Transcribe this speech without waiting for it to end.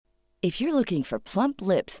If you're looking for plump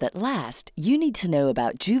lips that last, you need to know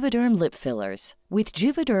about Juvederm lip fillers. With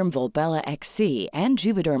Juvederm Volbella XC and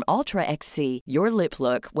Juvederm Ultra XC, your lip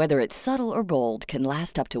look, whether it's subtle or bold, can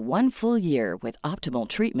last up to 1 full year with optimal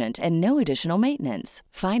treatment and no additional maintenance.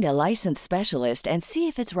 Find a licensed specialist and see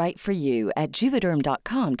if it's right for you at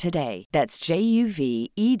Juvederm.com today. That's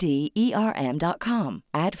JUVEDERM.com.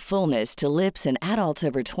 Add fullness to lips in adults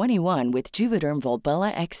over 21 with Juvederm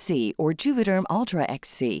Volbella XC or Juvederm Ultra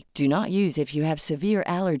XC. Do not use if you have severe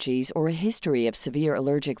allergies or a history of severe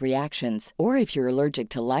allergic reactions, or if you're allergic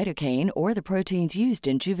to lidocaine or the proteins used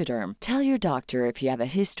in Juvederm. Tell your doctor if you have a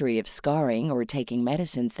history of scarring or taking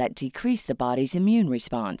medicines that decrease the body's immune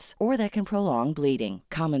response or that can prolong bleeding.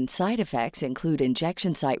 Common side effects include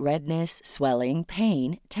injection site redness, swelling,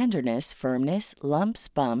 pain, tenderness, firmness, lumps,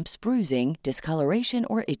 bumps, bruising, discoloration,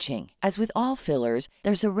 or itching. As with all fillers,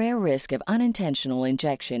 there's a rare risk of unintentional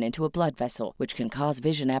injection into a blood vessel, which can cause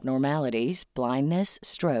vision abnormalities, blindness,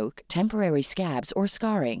 stroke, temporary scabs, or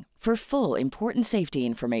scarring. For full, important safety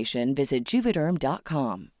information, visit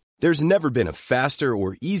Juvederm.com. There's never been a faster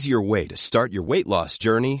or easier way to start your weight loss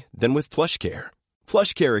journey than with PlushCare.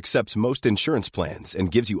 PlushCare accepts most insurance plans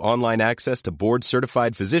and gives you online access to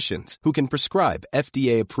board-certified physicians who can prescribe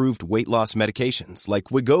FDA-approved weight loss medications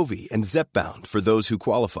like Wegovy and Zepbound for those who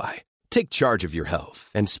qualify. Take charge of your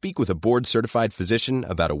health and speak with a board-certified physician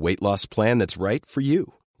about a weight loss plan that's right for you.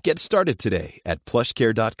 Get started today at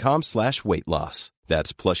plushcare.com/weightloss.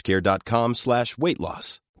 That's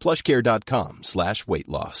plushcare.com/weightloss.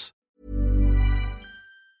 plushcare.com/weightloss.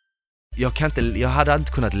 Jag hade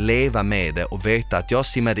inte kunnat leva med det och veta att jag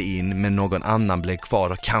simmade in men någon annan blev kvar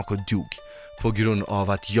och kanske dog på grund av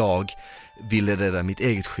att jag ville rädda mitt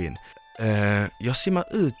eget skinn. Jag simmar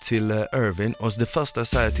ut till Irvin och det första jag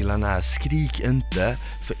säger till han är: skrik inte,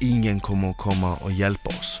 för ingen kommer att komma och hjälpa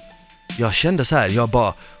oss. Jag kände så här, jag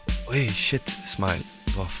bara, oj shit Smile,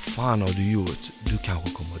 vad fan har du gjort? Du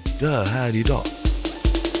kanske kommer att dö här idag.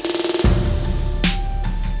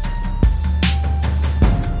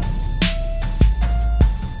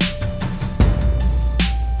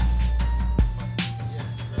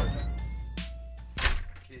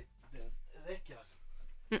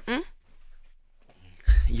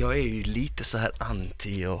 Jag är ju lite så här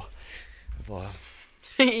anti och vad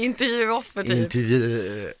intervjuoffer typ.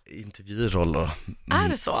 Intervjuroller. Är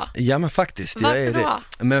det så? Ja men faktiskt. Varför jag är då? Det.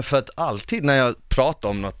 Men för att alltid när jag pratar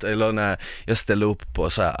om något eller när jag ställer upp på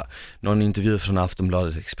så här, någon intervju från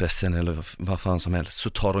Aftonbladet, Expressen eller vad fan som helst, så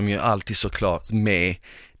tar de ju alltid såklart med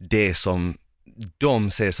det som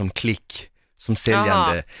de ser som klick, som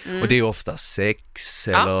säljande. Och det är ofta sex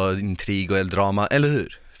eller intrig eller drama, eller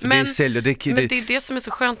hur? Men det är det som är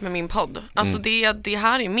så skönt med min podd. Alltså det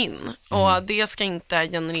här är min. Och det ska inte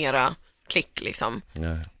generera klick liksom.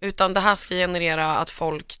 Utan det här ska generera att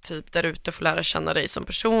folk typ där ute får lära känna dig som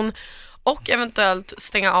person. Och eventuellt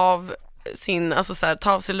stänga av sin, alltså så här,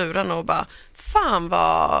 ta av sig luren och bara, fan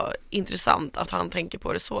vad intressant att han tänker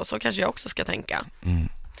på det så. Så kanske jag också ska tänka.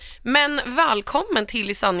 Men välkommen till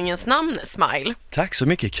I sanningens namn, Smile. Tack så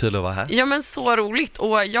mycket, kul att vara här. Ja men så roligt.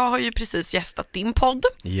 Och jag har ju precis gästat din podd.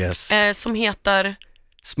 Yes. Som heter...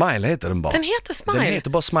 Smile heter den bara. Den heter Smile? Den heter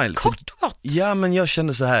bara Smile. Kort och gott. Ja men jag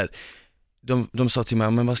kände så här. De sa till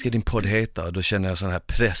mig, men vad ska din podd heta? Och då kände jag sån här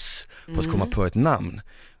press på att komma på ett namn.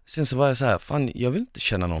 Sen så var jag så här, fan jag vill inte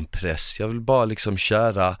känna någon press. Jag vill bara liksom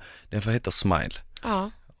köra, den får heta Smile.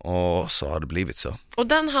 Ja. Och så har det blivit så. Och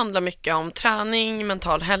den handlar mycket om träning,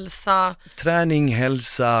 mental hälsa. Träning,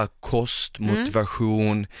 hälsa, kost,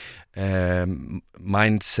 motivation,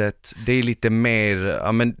 mindset. Det är lite mer,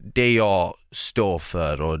 ja men det jag står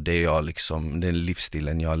för och det jag liksom, den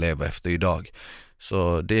livsstilen jag lever efter idag.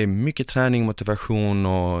 Så det är mycket träning, motivation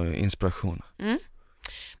och inspiration.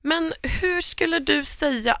 Men hur skulle du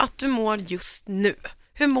säga att du mår just nu?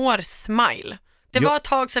 Hur mår Smile? Det var ett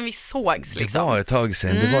tag sedan vi sågs liksom. Det var ett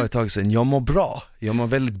tag sedan. Jag mår bra. Jag mår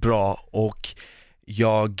väldigt bra och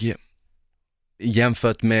jag,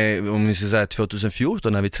 jämfört med om vi ska säga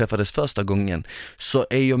 2014 när vi träffades första gången, så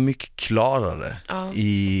är jag mycket klarare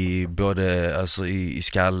i både alltså i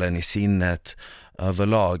skallen, i sinnet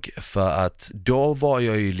överlag, för att då var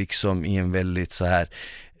jag ju liksom i en väldigt så här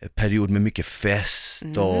period med mycket fest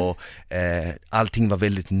och allting var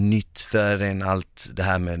väldigt nytt för en, allt det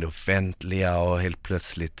här med det offentliga och helt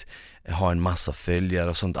plötsligt ha en massa följare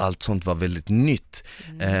och sånt, allt sånt var väldigt nytt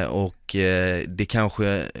och det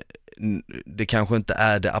kanske inte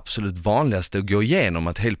är det absolut vanligaste att gå igenom,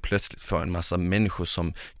 att helt plötsligt få en massa människor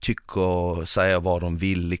som tycker och säger vad de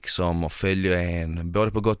vill liksom och följer en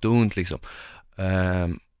både på gott och ont liksom.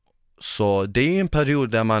 Så det är en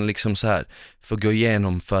period där man liksom så här får gå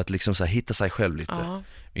igenom för att liksom så här hitta sig själv lite. Ja.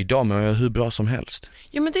 Idag mår jag hur bra som helst.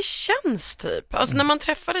 Jo, men det känns typ. Alltså när man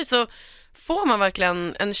träffar dig så får man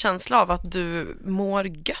verkligen en känsla av att du mår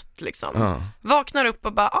gött liksom. Ja. Vaknar upp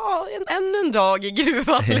och bara, ännu en dag i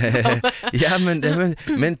gruvan liksom. Ja,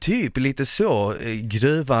 men typ lite så.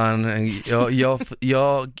 Gruvan,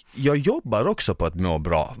 jag jobbar också på att må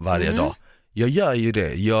bra varje dag. Jag gör ju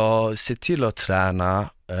det. Jag ser till att träna,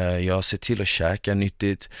 jag ser till att käka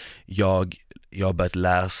nyttigt. Jag har börjat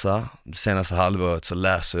läsa. Det senaste halvåret så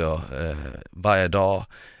läser jag varje dag.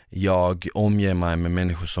 Jag omger mig med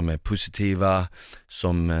människor som är positiva,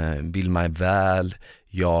 som vill mig väl.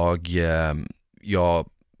 Jag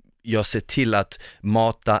ser till att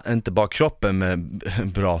mata inte bara kroppen med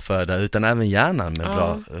bra föda utan även hjärnan med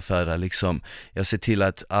bra föda. Liksom. Jag ser till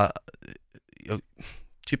att jag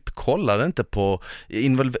typ kollar inte på,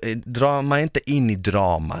 drar mig inte in i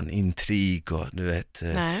draman, intrig och du vet,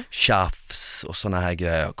 tjafs och såna här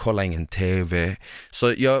grejer. Kollar ingen tv.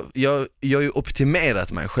 Så jag har ju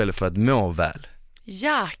optimerat mig själv för att må väl.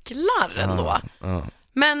 Jäklar ändå.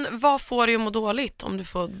 Men vad får dig att må dåligt om du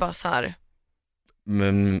får bara så här?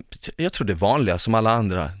 Men jag tror det är vanliga som alla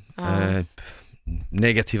andra.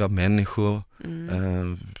 Negativa människor,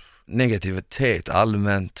 negativitet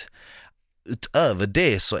allmänt. Utöver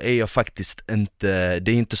det så är jag faktiskt inte,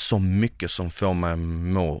 det är inte så mycket som får mig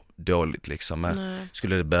må dåligt liksom.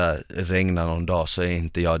 Skulle det börja regna någon dag så är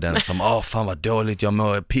inte jag den som, fan vad dåligt, jag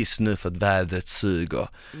mår piss nu för att vädret suger.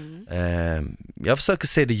 Jag försöker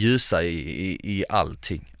se det ljusa i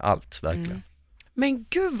allting, allt verkligen. Men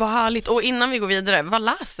gud vad härligt. Och innan vi går vidare, vad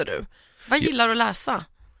läser du? Vad gillar du att läsa?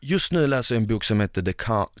 Just nu läser jag en bok som heter The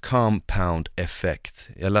Compound Effect.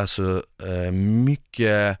 Jag läser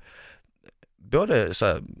mycket, både så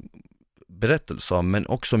här berättelser men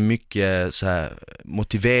också mycket så här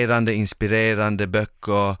motiverande, inspirerande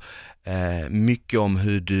böcker. Mycket om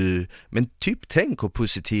hur du, men typ tänk och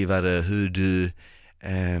positivare, hur du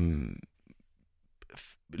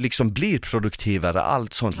liksom blir produktivare,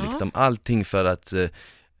 allt sånt liksom, allting för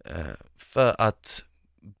att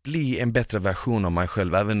bli en bättre version av mig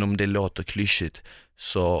själv, även om det låter klyschigt.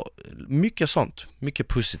 Så mycket sånt, mycket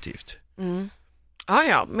positivt.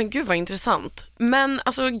 Ja, men gud vad intressant. Men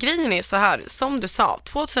alltså grejen är så här, som du sa,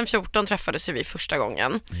 2014 träffades vi första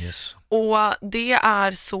gången. Yes. Och det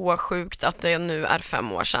är så sjukt att det nu är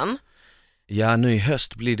 5 år sedan. Ja, nu i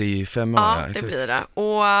höst blir det ju 5 år. Ja, det blir det.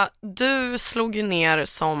 Och du slog ju ner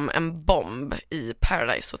som en bomb i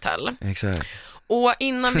Paradise Hotel. Exakt. Och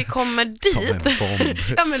innan vi kommer dit, som en bomb.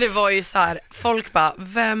 Ja men det var ju så här, folk bara,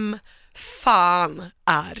 vem fan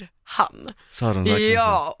är han? Sa de verkligen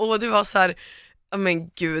ja, och det var så här, men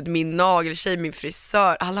gud, min nageltjej, min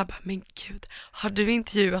frisör, alla bara, men gud, har du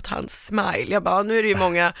intervjuat hans smile? Jag bara, nu är det ju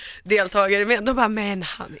många deltagare med, de bara, men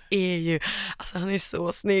han är ju, alltså han är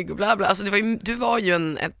så snygg och bla bla, alltså det var ju, du var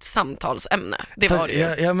ju ett samtalsämne, det var det ju.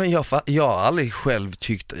 Ja, men jag har aldrig själv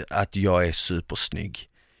tyckt att jag är supersnygg.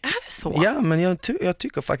 Är det så? Ja, men jag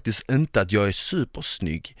tycker faktiskt inte att jag är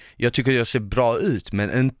supersnygg. Jag tycker att jag ser bra ut,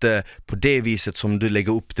 men inte på det viset som du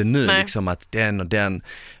lägger upp det nu. Nej. Liksom att den och den,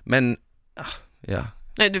 men ja.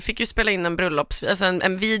 Nej, du fick ju spela in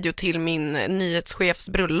en video till min nyhetschefs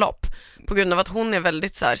bröllop på grund av att hon är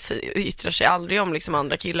väldigt så här, yttrar sig aldrig om liksom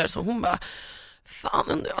andra killar, så hon bara, fan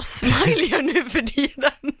undrar vad Smile gör nu för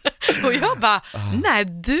tiden. Och jag bara, nej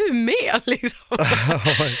du med liksom.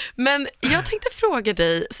 Men jag tänkte fråga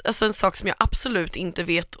dig alltså en sak som jag absolut inte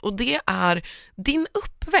vet, och det är din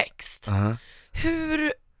uppväxt.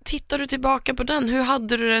 Hur tittar du tillbaka på den? Hur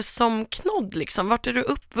hade du det som knodd liksom? Vart är du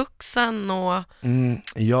uppvuxen? Och...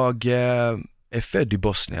 Jag är född i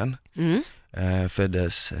Bosnien.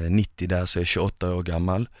 Föddes 90 där, så jag är 28 år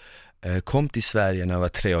gammal. Kom till Sverige när jag var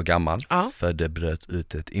 3 år gammal. För det bröt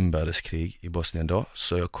ut ett inbördeskrig i Bosnien då.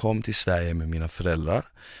 Så jag kom till Sverige med mina föräldrar.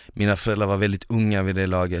 Mina föräldrar var väldigt unga vid det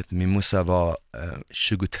laget. Min morsa var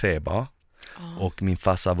 23 bara. Och min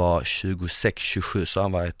farsa var 26-27, så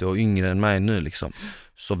han var ett år yngre än mig nu liksom.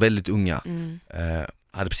 Så väldigt unga.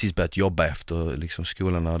 Hade precis börjat jobba efter liksom,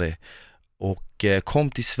 skolan och det. Och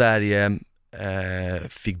kom till Sverige,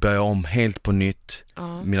 fick börja om helt på nytt.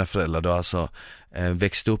 Mina föräldrar då alltså.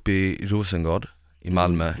 Växte upp i Rosengård i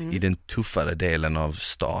Malmö, i den tuffare delen av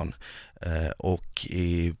stan. Och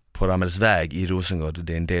på Ramelsväg i Rosengård,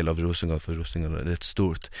 det är en del av Rosengård, för Rosengård är rätt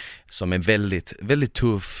stort, som är väldigt, väldigt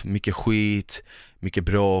tuff, mycket skit, mycket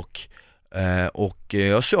bråk. Och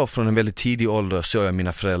jag såg från en väldigt tidig ålder, såg jag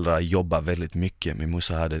mina föräldrar jobba väldigt mycket. Min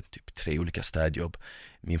morsa hade typ 3 olika städjobb.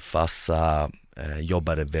 Min farsa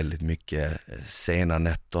jobbade väldigt mycket sena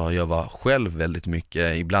nätter. Jag var själv väldigt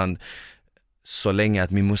mycket, ibland så länge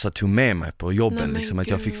att min morsa tog med mig på jobben. Liksom, att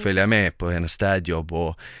jag fick följa med på hennes städjobb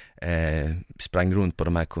och sprang runt på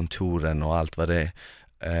de här kontoren och allt vad det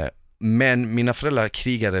är. Men mina föräldrar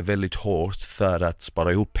krigade väldigt hårt för att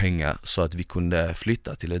spara ihop pengar så att vi kunde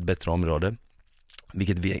flytta till ett bättre område.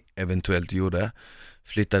 Vilket vi eventuellt gjorde.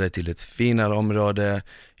 Flyttade till ett finare område.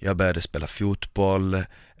 Jag började spela fotboll.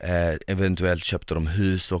 Eventuellt köpte de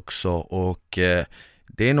hus också. Och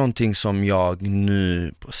det är någonting som jag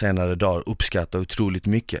nu på senare dagar uppskattar otroligt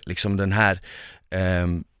mycket. Liksom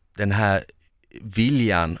den här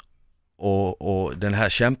viljan och den här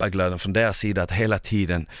kämpaglöden från deras sida att hela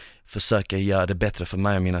tiden försöka göra det bättre för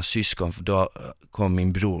mig och mina syskon. För då kom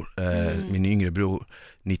min bror, min yngre bror,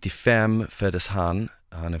 95 föddes han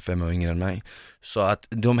är 5 år yngre än mig. Så att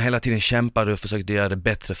de hela tiden kämpade och försökte göra det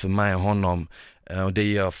bättre för mig och honom. Och det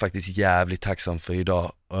är jag faktiskt jävligt tacksam för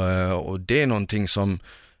idag. Och det är någonting som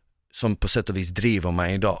på sätt och vis driver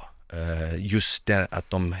mig idag. Just det att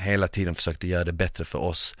de hela tiden försökte göra det bättre för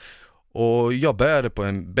oss. Och jag började på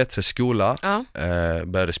en bättre skola,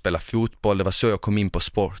 började spela fotboll, det var så jag kom in på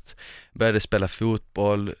sport. Började spela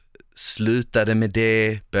fotboll, slutade med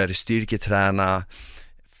det, började styrketräna,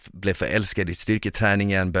 blev förälskad i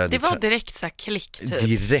styrketräningen. Det var direkt så här klick typ.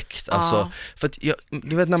 Direkt, alltså. För att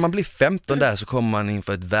du vet när man blir 15 där så kommer man in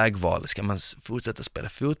för ett vägval. Ska man fortsätta spela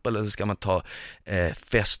fotboll eller ska man ta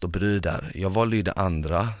fest och brudar? Jag valde ju det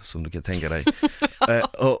andra, som du kan tänka dig.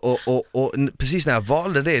 och precis när jag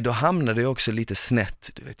valde det, då hamnade jag också lite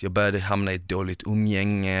snett. Du vet, jag började hamna i ett dåligt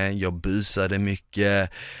umgänge, jag busade mycket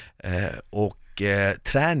och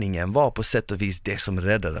träningen var på sätt och vis det som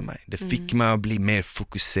räddade mig. Det fick mig att bli mer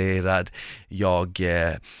fokuserad. Jag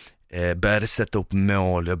började sätta upp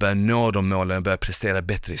mål. Jag började nå de målen. Jag började prestera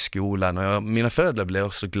bättre i skolan. Och mina föräldrar blev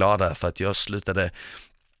också glada för att jag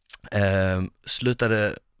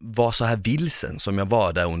slutade vara så här vilsen som jag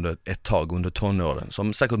var där under ett tag under tonåren.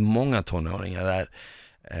 Som säkert många tonåringar är.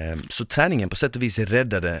 Så träningen på sätt och vis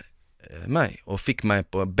räddade mig och fick mig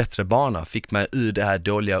på en bättre bana. Fick mig ur det här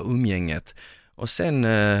dåliga umgänget. Och sen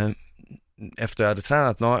efter jag hade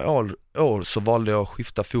tränat några år så valde jag att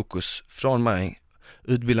skifta fokus från mig,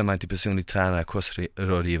 utbilda mig till personlig tränare,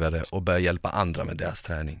 kursrådgivare och börja hjälpa andra med deras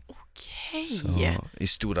träning. Okej. Så, i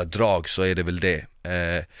stora drag så är det väl det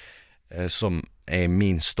som är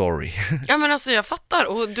min story. Ja men alltså jag fattar,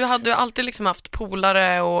 och du hade ju alltid liksom haft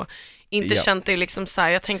polare och inte känt dig liksom så här.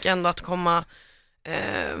 Jag tänker ändå att komma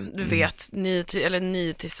du vet, ny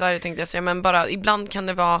till Sverige tänkte jag säga, men bara ibland kan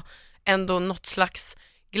det vara ändå något slags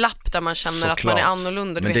glapp där man känner såklart att man är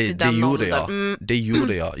annorlunda. Men det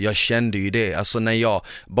gjorde jag. Jag kände ju det. Alltså när jag,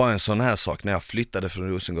 bara en sån här sak, när jag flyttade från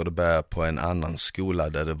Rosengård och började på en annan skola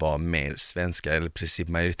där det var mer svenska, eller i princip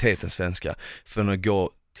majoriteten svenska, för att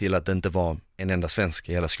gå till att det inte var en enda svensk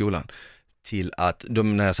i hela skolan, till att,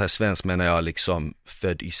 när jag säger svensk menar jag liksom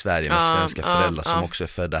född i Sverige med svenska föräldrar som också är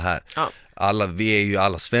födda här. Vi är ju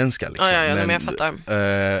alla svenskar liksom. Men jag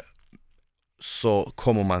fattar. Så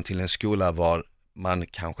kommer man till en skola var man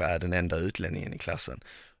kanske är den enda utlänningen i klassen.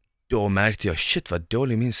 Då märkte jag, shit vad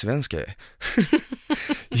dålig min svenska är.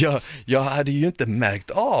 jag hade ju inte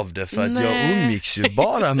märkt av det för att jag umgicks ju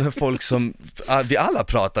bara med folk som, vi alla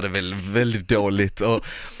pratade väldigt dåligt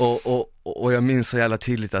och jag minns så jävla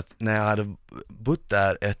tydligt att när jag hade bott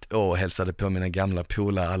där ett år och hälsade på mina gamla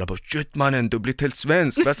polare, alla bara, shit mannen, du har blivit helt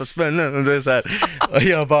svensk, värsta svennen, och det är så här. Och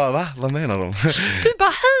jag bara, va? Vad menar de? Du bara,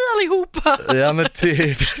 hej allihopa! Ja men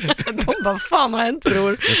typ. De bara, fan har hänt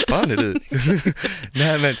bror? Vad fan är du?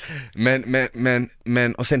 Nej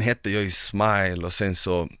men och sen hette jag ju Smile och sen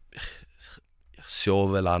så jag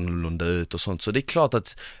såg väl annorlunda ut och sånt, så det är klart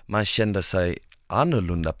att man kände sig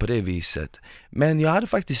annorlunda på det viset. Men jag hade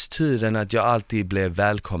faktiskt turen att jag alltid blev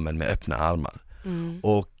välkommen med öppna armar.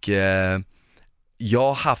 Och jag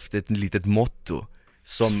har haft ett litet motto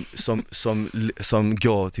som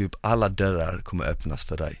går typ, alla dörrar kommer öppnas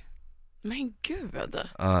för dig. Men gud.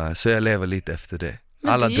 Så jag lever lite efter det.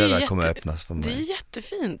 Men alla dörrar kommer öppnas för mig. Det är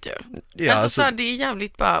jättefint ju. Ja, alltså så här, det är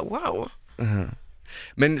jävligt bara wow.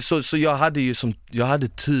 Men så jag hade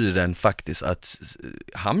turen faktiskt att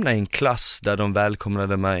hamna i en klass där de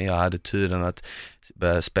välkomnade mig. Jag hade turen att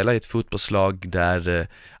börja spela i ett fotbollslag där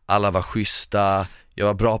alla var schyssta. Jag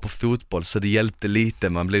var bra på fotboll så det hjälpte lite,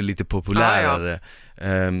 man blev lite populärare.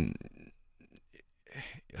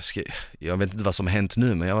 Jag vet inte vad som har hänt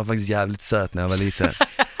nu, men jag var faktiskt jävligt söt när jag var liten.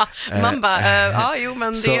 Man bara,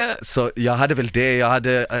 men det... Så jag hade väl det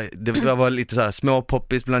var lite så här små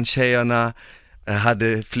poppis bland tjejerna. Jag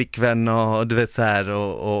hade flickvänner och du vet så här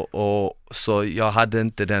och så jag hade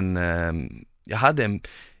inte den jag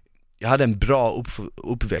hade en bra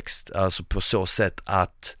uppväxt, alltså på så sätt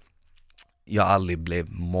att jag aldrig blev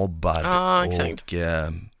mobbad exakt. och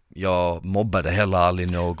jag mobbade heller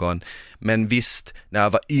aldrig någon. Men visst, när jag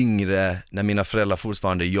var yngre, när mina föräldrar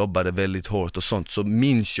fortfarande jobbade väldigt hårt och sånt, så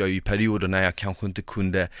minns jag ju perioder när jag kanske inte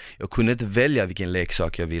kunde välja vilken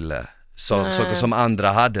leksak jag ville. Saker som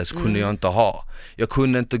andra hade så kunde jag inte ha. Jag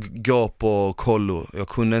kunde inte gå på kollo, jag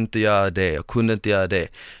kunde inte göra det,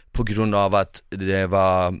 på grund av att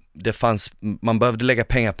man behövde lägga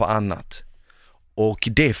pengar på annat. Och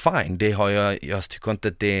det är fine, jag tycker inte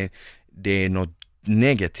att det är något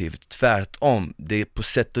negativt, tvärtom. Det på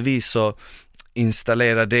sätt och vis så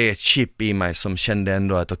installerade det ett chip i mig som kände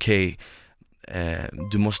ändå att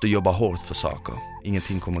du måste jobba hårt för saker.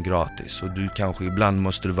 Ingenting kommer gratis. Och du kanske ibland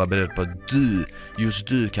måste du vara beredd på att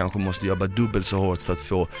du kanske måste jobba dubbelt så hårt för att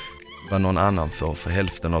få vad någon annan får för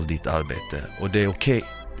hälften av ditt arbete. Och det är okej.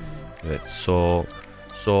 Så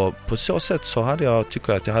på så sätt så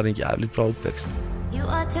tycker jag att jag hade en jävligt bra uppväxt. You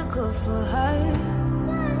are too good for her.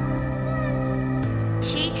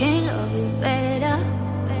 She can't love you better.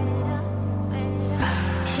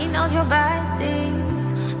 She knows your body,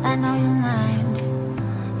 I know your mind.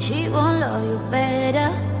 She won't love you better.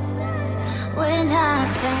 When I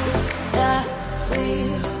take the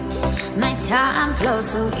wheel, my time flows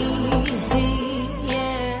so easy,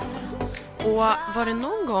 yeah. Och var det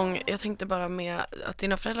någon gång, jag tänkte bara med att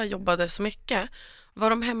dina föräldrar jobbade så mycket, var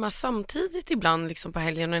de hemma samtidigt ibland liksom på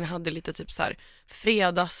helgen när ni hade lite typ så här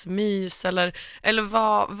fredagsmys eller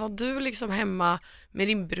var du liksom hemma med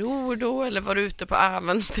din bror då, eller var du ute på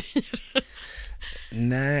äventyr?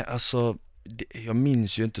 Nej, alltså jag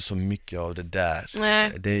minns ju inte så mycket av det där.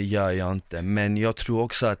 Nej. Det gör jag inte, men jag tror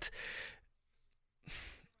också att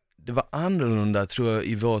det var annorlunda, tror jag,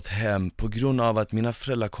 i vårt hem på grund av att mina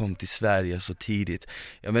föräldrar kom till Sverige så tidigt.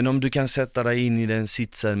 Jag vet inte om du kan sätta dig in i den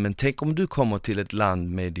sitsen, men tänk om du kommer till ett land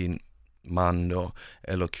med din man då,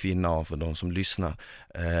 eller kvinna, för de som lyssnar,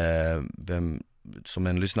 vem som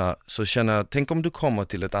än lyssnar, så känner jag, tänk om du kommer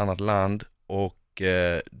till ett annat land och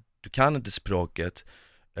du kan inte språket,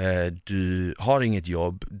 du har inget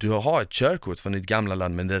jobb, du har ett körkort från ditt gamla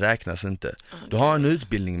land men det räknas inte. Du har en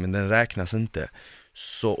utbildning men den räknas inte.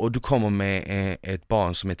 Och du kommer med ett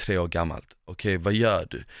barn som är 3 år gammalt. Okej, vad gör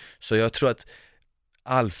du? Så jag tror att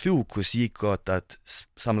all fokus gick åt att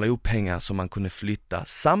samla ihop pengar så man kunde flytta.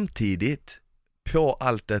 Samtidigt, på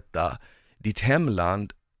allt detta, ditt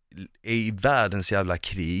hemland är i världens jävla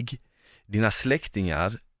krig. Dina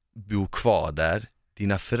släktingar bor kvar där.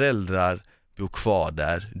 Dina föräldrar bor kvar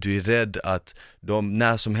där. Du är rädd att de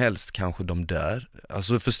när som helst kanske de dör.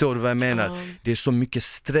 Alltså förstår du vad jag menar? Det är så mycket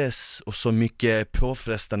stress och så mycket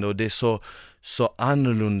påfrestande och det är så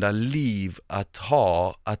annorlunda liv att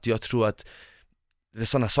ha, att jag tror att det är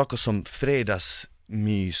sådana saker som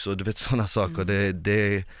fredagsmys och du vet sådana saker,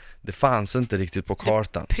 det fanns inte riktigt på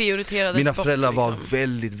kartan. Mina föräldrar var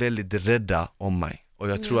väldigt, väldigt rädda om mig och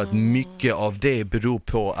jag tror att mycket av det beror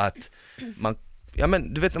på att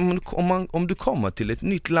men du vet, om du kommer till ett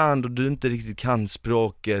nytt land och du inte riktigt kan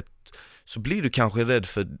språket, så blir du kanske rädd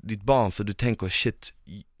för ditt barn, för du tänker shit,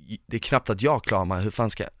 det är knappt att jag klarar mig, hur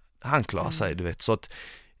fan ska han klara sig, du vet. Så att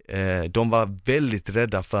de var väldigt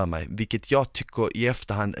rädda för mig, vilket jag tycker i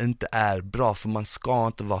efterhand inte är bra, för man ska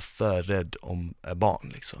inte vara för rädd om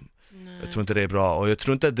barn liksom. Nej. Jag tror inte det är bra, och jag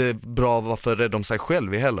tror inte att det är bra att vara för rädd om sig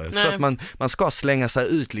själv heller. Jag tror att man ska slänga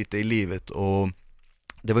sig ut lite i livet, och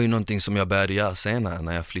det var ju någonting som jag började göra senare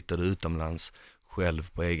när jag flyttade utomlands själv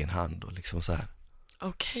på egen hand och liksom så här.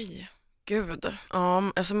 Okej, gud.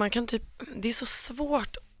 Alltså man kan typ, det är så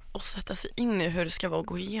svårt att sätta sig in i hur det ska vara att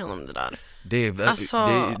gå igenom det där.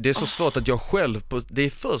 Det är så svårt att jag själv, det är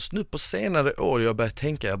först nu på senare år jag börjar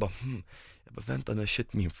tänka, jag bara vänta nu,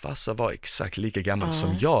 shit, min farsa var exakt lika gammal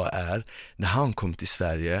som jag är när han kom till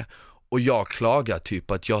Sverige, och jag klagar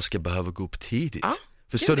typ att jag ska behöva gå upp tidigt.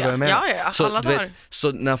 Förstår du vad jag menar? Ja,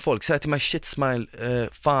 så när folk säger till mig, shit Smile,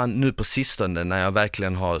 fan nu på sistone när jag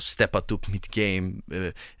verkligen har steppat upp mitt game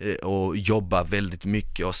och jobbar väldigt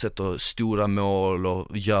mycket och sätter stora mål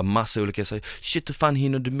och gör massa olika saker, shit hur fan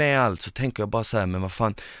hinner du med allt? Så tänker jag bara så här, men vad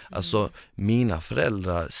fan, alltså mina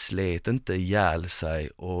föräldrar slet inte ihjäl sig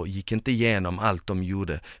och gick inte igenom allt de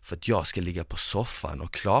gjorde för att jag ska ligga på soffan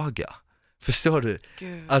och klaga. Förstår du?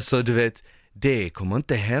 Gud. Alltså du vet, det kommer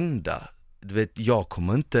inte hända. Du vet,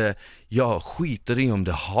 jag skiter i om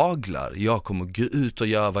det haglar. Jag kommer gå ut och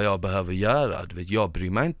göra vad jag behöver göra. Du vet, jag bryr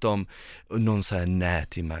mig inte om någon säger nej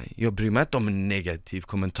till mig. Jag bryr mig inte om en negativ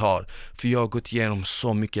kommentar, för jag har gått igenom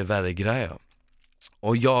så mycket värre grejer.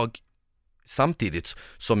 Och samtidigt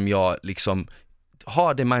som jag liksom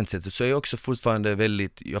har det mindsetet, så är jag också fortfarande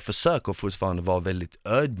jag försöker fortfarande vara väldigt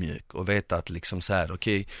ödmjuk och veta att liksom så här,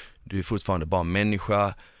 okej, du är fortfarande bara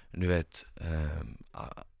människa. du vet,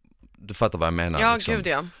 du fattar vad jag menar. Ja, liksom. gud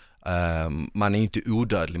ja. Man är inte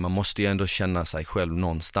odödlig, man måste ju ändå känna sig själv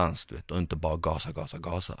någonstans, du vet, och inte bara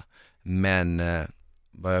gasa. Men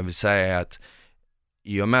vad jag vill säga är att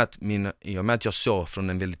i och med att jag såg från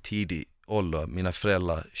en väldigt tidig ålder mina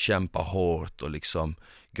föräldrar kämpa hårt och liksom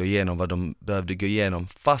gå igenom vad de behövde gå igenom,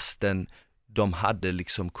 fastän de hade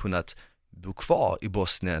liksom kunnat bo kvar i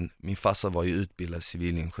Bosnien. Min farsa var ju utbildad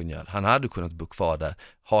civilingenjör, han hade kunnat bo kvar där,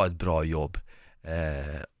 ha ett bra jobb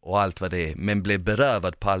och allt vad det är, men blev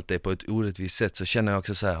berövad på allt det på ett orättvist sätt. Så känner jag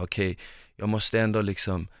också så här: okej, jag måste ändå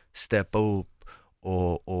liksom steppa upp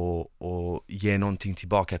och ge någonting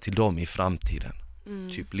tillbaka till dem i framtiden.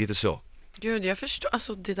 Typ lite så. Gud, jag förstår,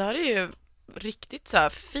 alltså det där är ju riktigt så här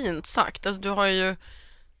fint sagt. Alltså du har ju,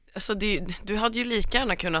 alltså du hade ju lika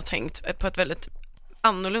gärna kunnat tänkt på ett väldigt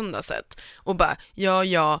annorlunda sätt och bara, jag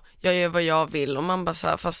gör vad jag vill, och man bara så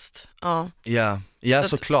här, fast ja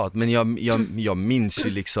såklart, men jag minns ju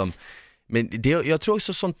liksom, men jag tror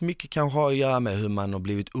också sånt mycket kan ha att göra med hur man har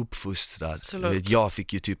blivit uppfostrad. Jag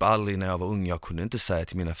fick ju typ aldrig, när jag var ung, jag kunde inte säga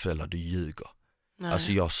till mina föräldrar, du ljuger. Nej.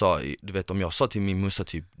 Alltså jag sa, du vet, om jag sa till min mussa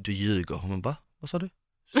typ, du ljuger, hon bara, vad sa du?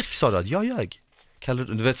 Sa du att jag ljög?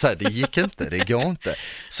 Du vet, så här, det gick inte, det går inte.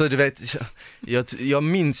 Så du vet, jag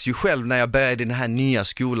minns ju själv när jag började i den här nya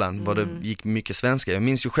skolan, var det gick mycket svenska. Jag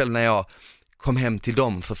minns ju själv när jag kom hem till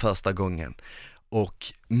dem för första gången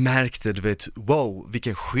och märkte, du vet, wow,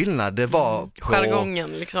 vilken skillnad det var på jargongen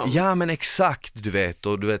liksom. Ja, men exakt, du vet,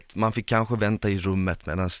 och du vet, man fick kanske vänta i rummet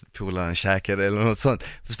medan polaren käkade eller något sånt.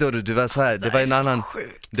 Förstår du? Det var så här,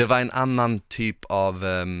 det var en annan typ av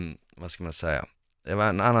vad ska man säga? Det var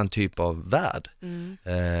en annan typ av värld.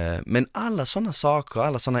 Men alla sådana saker,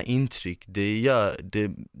 alla sådana intryck, det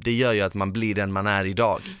gör ju att man blir den man är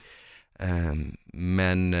idag.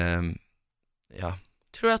 Ja.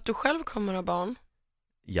 Tror du att du själv kommer att ha barn?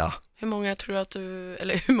 Ja. Hur många tror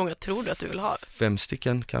du att du vill ha? 5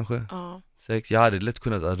 stycken kanske. Ja. 6. Jag hade lätt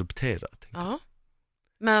kunnat adoptera. Ja.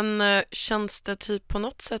 Men känns det typ på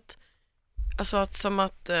något sätt,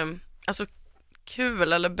 alltså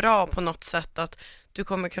kul eller bra på något sätt att du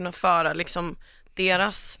kommer kunna föra liksom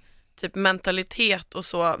deras typ mentalitet och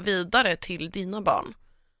så vidare till dina barn?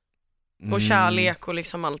 Och kärlek och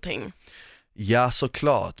liksom allting. Ja,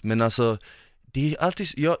 såklart. Men alltså, det är alltid,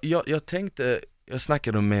 jag tänkte, jag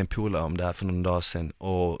snackade med en polare om det här för någon dag sedan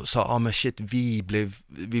och sa, men shit, vi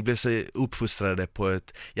blev så uppfostrade på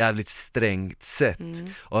ett jävligt strängt sätt.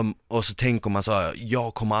 Och så tänker man så här,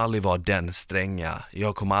 jag kommer aldrig vara den stränga,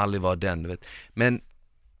 jag kommer aldrig vara den, du vet. Men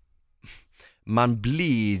man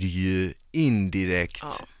blir ju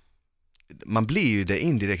indirekt man blir ju det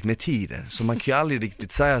indirekt med tiden. Så man kan ju aldrig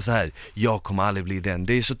riktigt säga så här, jag kommer aldrig bli den.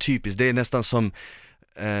 Det är så typiskt, det är nästan som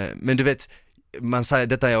men du vet, man säger,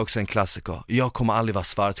 detta är också en klassiker, jag kommer aldrig vara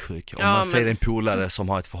svartsjuk. Om man säger en polare som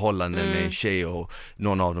har ett förhållande med en tjej och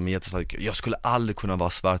någon av dem är jättesvartsjuk, jag skulle aldrig kunna vara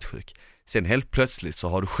svartsjuk. Sen helt plötsligt så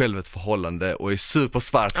har du själv ett förhållande och är super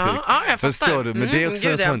svartsjuk. Förstår du? Men det är också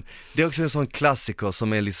det är också en sån klassiker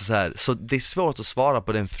som är liksom så här, så det är svårt att svara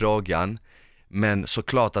på den frågan. Men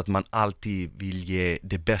såklart att man alltid vill ge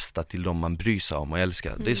det bästa till dem man bryr sig om och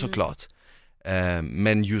älskar. Det är såklart.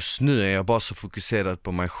 Men just nu är jag bara så fokuserad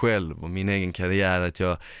på mig själv och min egen karriär att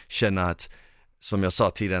jag känner att, som jag sa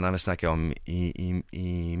tidigare när vi snackade om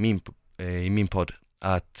i min podd,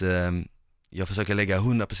 att jag försöker lägga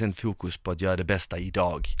 100% fokus på att göra det bästa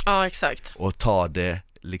idag. Ja, exakt. Och ta det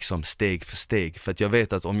liksom steg för steg. För att jag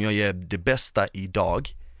vet att om jag gör det bästa idag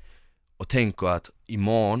och tänker att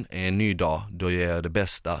imorgon är en ny dag, då gör jag det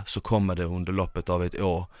bästa, så kommer det under loppet av ett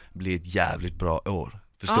år bli ett jävligt bra år.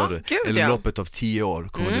 Förstår du? Gud, eller loppet av 10 år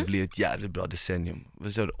kommer det bli ett jävligt bra decennium.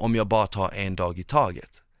 Förstår du? Om jag bara tar en dag i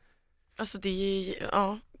taget. Alltså det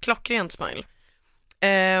är klockrent Smile.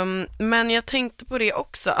 Men jag tänkte på det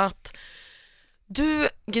också, att du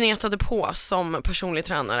gnetade på som personlig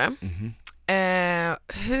tränare.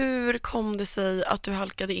 Hur kom det sig att du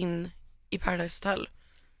halkade in i Paradise Hotel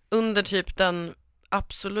under typ den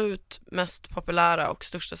absolut mest populära och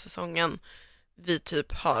största säsongen vi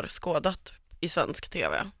typ har skådat i svensk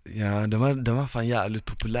tv? Ja, den var fan jävligt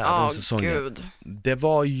populär den säsongen. Gud. Det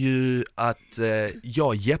var ju att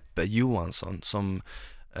jag, Jeppe Johansson, som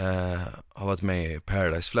har varit med i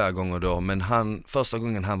Paradise flera gånger då, men första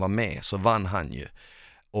gången han var med så vann han ju.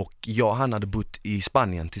 Och han hade bott i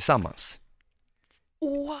Spanien tillsammans.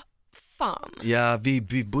 Åh, fan. Ja,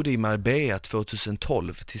 vi bodde i Marbella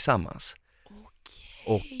 2012 tillsammans.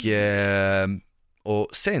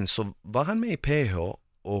 Och sen så var han med i PH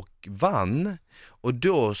och vann. Och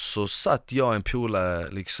då så satt jag en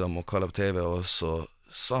polare liksom och kollade på tv och så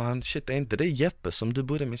sa han, shit, är inte det Jeppe som du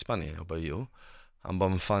bodde med i Spanien? Jag bara, jo. Han bara,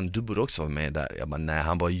 men fan, du borde också vara med där. Jag bara, nej.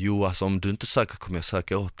 Han bara, jo, alltså om du inte söker kommer jag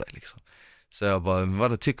söka åt dig liksom. Så jag bara,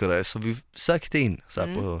 vad tycker du? Så vi sökte in så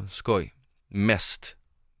här på skoj. Mest.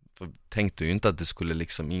 För tänkte ju inte att det skulle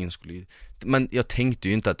liksom, ingen skulle, men jag tänkte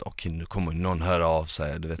ju inte att okej, nu kommer någon höra av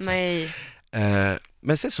sig, du vet så. Nej.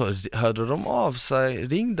 Men sen så hörde de av sig,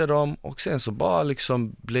 ringde de och sen så bara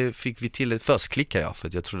liksom fick vi till ett, först klickade jag för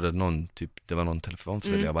att jag trodde att det var någon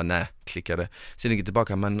telefonförsäljare. Jag bara nej, klickade. Sen gick jag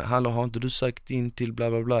tillbaka, men hallå, har inte du sökt in till bla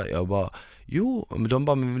bla bla? Jag bara, jo, men de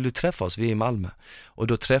bara, men vill du träffa oss? Vi är i Malmö. Och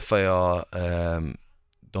då träffade jag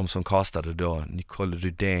de som castade då, Nicole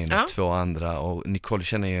Rydén och 2 andra, och Nicole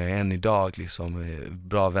känner jag än idag liksom,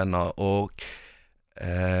 bra vänner, och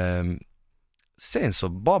sen så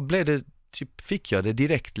bara blev det typ, fick jag det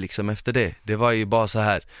direkt liksom efter det. Det var ju bara så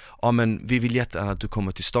här, ja men vi vill jättegärna att du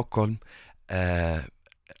kommer till Stockholm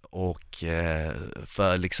och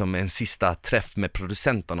för liksom en sista träff med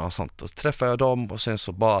producenterna och sånt. Och så träffade jag dem och sen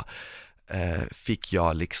så bara fick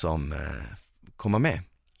jag liksom komma med.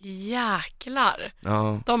 Jäklar.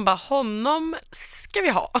 Ja. De bara, honom ska vi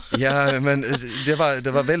ha. Ja, men det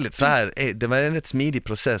var väldigt så här, det var en rätt smidig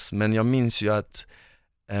process, men jag minns ju att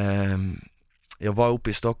jag var uppe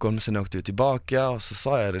i Stockholm, sen åkte jag tillbaka och så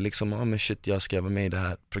sa jag det liksom, men shit, jag ska vara med i det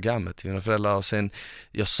här programmet till mina föräldrar. Och sen,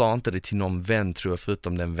 jag sa inte det till någon vän, tror jag,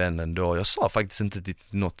 förutom den vännen då. Jag sa faktiskt inte det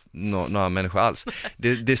till några människor alls.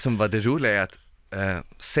 Det som var det roliga är att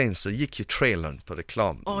sen så gick ju trailern på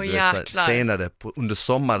reklam. Senare under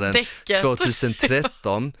sommaren Däcket.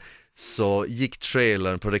 2013 så gick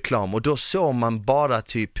trailern på reklam, och då såg man bara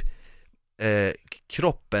typ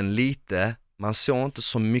kroppen lite. Man såg inte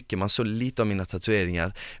så mycket, man såg lite av mina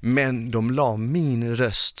tatueringar, men de la min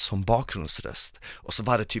röst som bakgrundsröst. Och så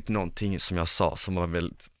var det typ någonting som jag sa som var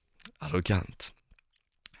väldigt arrogant.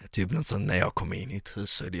 Typ något sånt, när jag kommer in i ett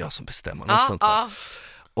hus så är det jag som bestämmer. Något sånt.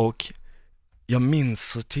 Och jag minns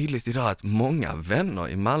så tydligt idag att många vänner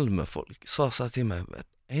i Malmö, folk sa så till mig,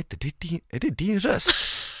 är det din röst?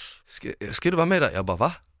 Ska du vara med där? Jag bara,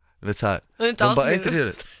 va? Du vet såhär, de bara, inte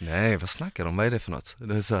det? Nej, vad snackar de? Vad är det för något?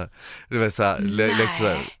 Du vet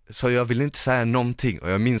såhär, så jag ville inte säga någonting.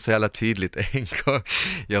 Och jag minns så jävla tydligt en gång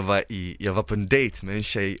jag var på en dejt med en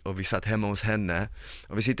tjej, och vi satt hemma hos henne,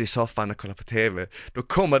 och vi sitter i soffan och kollar på tv. Då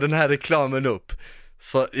kommer den här reklamen upp.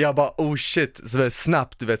 Så jag bara, oh shit, så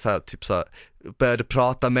snabbt, du vet såhär, typ såhär, började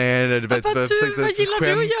prata med henne, du vet, försökte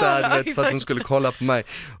skämta, du vet, för att hon skulle kolla på mig.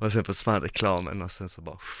 Och sen försvann reklamen, och sen så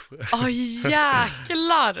bara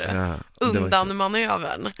jäklar. Ja, undan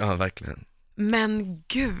manövern. Ja, verkligen. Men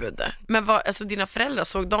gud, men vad, alltså dina föräldrar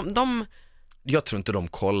såg de... Jag tror inte de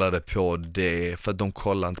kollade på det, för de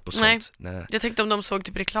kollade inte på sånt. Nej. Jag tänkte om de såg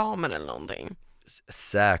typ reklamen eller någonting.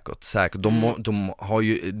 Säkert.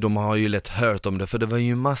 De har ju lätt hört om det, för det var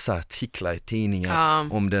ju en massa artiklar i tidningar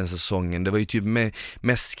om den säsongen. Det var ju typ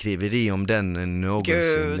mest skriveri om den än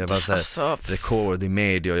någonsin. Det var så här, rekord i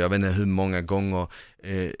media, jag vet inte hur många gånger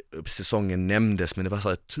säsongen nämndes, men det var så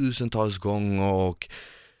här tusentals gånger, och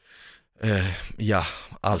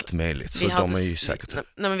allt möjligt. Så de är ju säkert...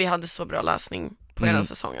 Nej, men vi hade så bra läsning på hela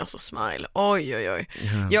säsongen, alltså Smile. Oj.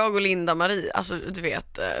 Jag och Linda Marie, alltså du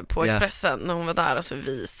vet, på Expressen när hon var där, alltså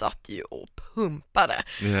vi satt ju och pumpade.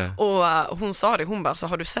 Och hon sa det, hon bara, så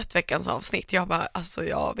har du sett veckans avsnitt? Jag bara, alltså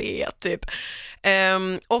jag vet typ.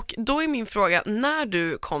 Och då är min fråga, när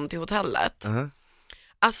du kom till hotellet,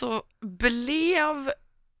 alltså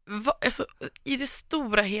alltså, i det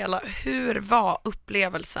stora hela, hur var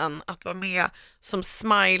upplevelsen att vara med som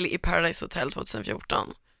Smile i Paradise Hotel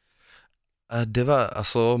 2014? Det var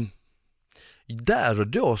alltså, där och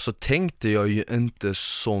då så tänkte jag ju inte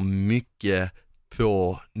så mycket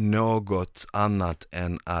på något annat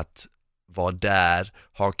än att vara där,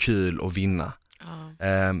 ha kul och vinna.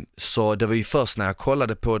 Så det var ju först när jag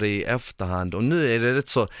kollade på det i efterhand, och nu är det rätt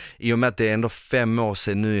så, i och med att det är ändå 5 år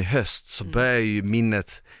sedan nu i höst, så börjar ju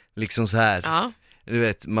minnet liksom så här. Du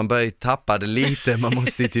vet, man börjar tappa det lite, man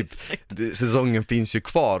måste typ säsongen finns ju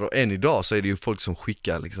kvar, och än idag så är det ju folk som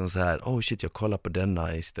skickar liksom så här, oh shit, jag kollar på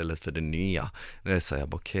denna istället för det nya. Det säger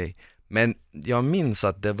jag, okej. Men jag minns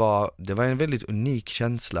att det var en väldigt unik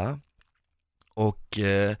känsla, och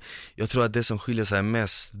jag tror att det som skiljer sig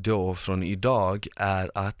mest då från idag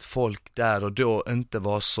är att folk där och då inte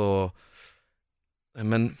var så,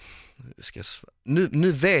 men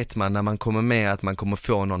nu vet man när man kommer med att man kommer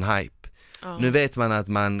få någon hype. Nu vet man att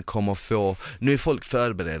man kommer få, nu är folk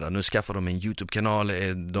förberedda, nu skaffar de en YouTube-kanal,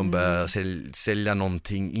 de börjar sälja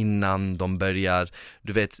någonting innan de börjar,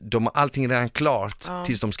 du vet, de har allting redan klart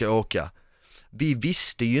tills de ska åka. vi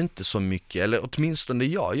visste ju inte så mycket, eller åtminstone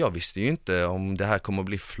jag visste ju inte om det här kommer att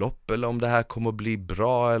bli flopp eller om det här kommer att bli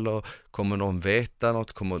bra, eller kommer någon veta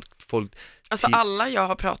något, kommer folk... Alltså alla jag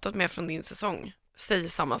har pratat med från din säsong säger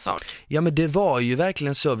samma sak. Ja, men det var ju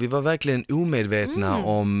verkligen så, vi var verkligen omedvetna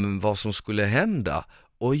om vad som skulle hända.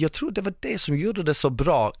 Och jag tror det var det som gjorde det så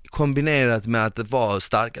bra, kombinerat med att det var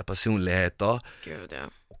starka personligheter. Gud, ja.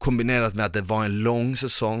 Kombinerat med att det var en lång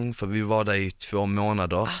säsong, för vi var där i 2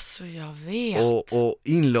 månader. Alltså jag vet. Och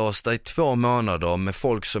inlåsta i 2 månader med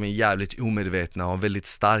folk som är jävligt omedvetna och väldigt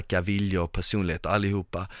starka viljor och personlighet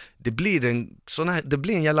allihopa. Det blir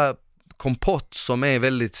en jävla kompott som är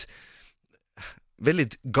väldigt,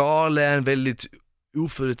 väldigt galen, väldigt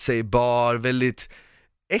oförutsägbar, väldigt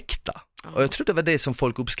äkta. Och jag tror det var det som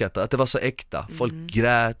folk uppskattade, att det var så äkta. Folk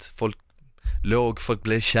grät, folk låg, folk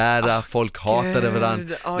blev kära, folk hatade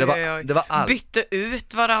varandra. Det var allt. Bytte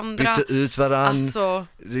ut varandra. Alltså...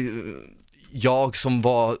 Jag som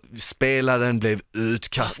var spelaren blev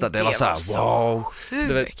utkastad. Det var så här, wow.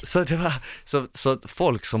 Så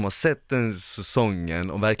folk som har sett den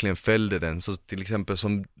säsongen och verkligen följde den, så till exempel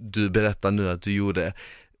som du berättar nu att du gjorde,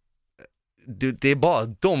 det är bara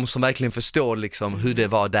de som verkligen förstår liksom hur det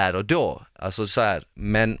var där och då. Alltså så här,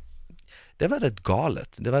 men det var rätt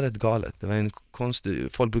galet. Det var en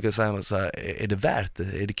konstig... Folk brukar säga så här, är det värt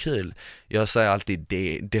det? Är det kul? Jag säger alltid,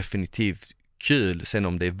 det är definitivt kul. Sen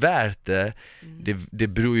om det är värt det, det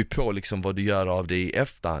beror ju på liksom vad du gör av det i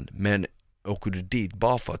efterhand. Men åker du dit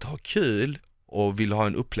bara för att ha kul och vill ha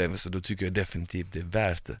en upplevelse, då tycker jag definitivt det är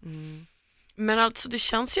värt det. Men alltså det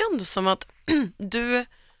känns ju ändå som att du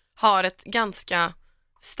har ett ganska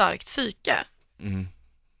starkt psyke.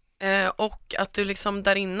 Och att du liksom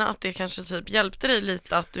där inne, att det kanske typ hjälpte dig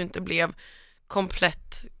lite att du inte blev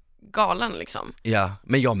komplett galen liksom. Ja,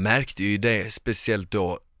 men jag märkte ju det, speciellt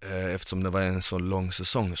då eftersom det var en så lång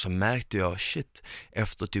säsong, så märkte jag shit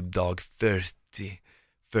efter typ dag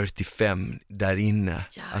 40-45 där inne.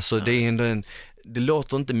 Jäklar. Alltså det är ändå det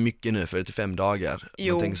låter inte mycket nu, 45 dagar.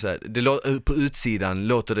 Jo. Man tänker så här, på utsidan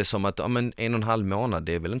låter det som att 1,5 månad,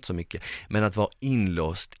 det är väl inte så mycket. Men att vara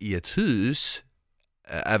inlåst i ett hus,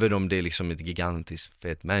 även om det är liksom ett gigantiskt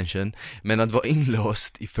fet mansion, men att vara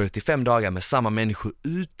inlåst i 45 dagar med samma människor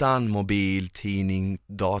utan mobil, tidning,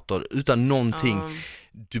 dator, utan någonting.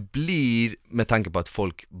 Du blir, med tanke på att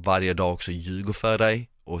folk varje dag också ljuger för dig,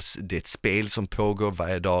 och det är ett spel som pågår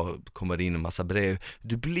varje dag, kommer det in en massa brev,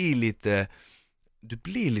 du blir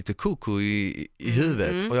lite koko i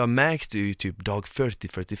huvudet. Och jag märkte ju typ dag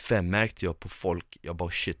 40-45 märkte jag på folk, jag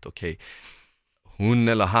bara shit, okej. Hon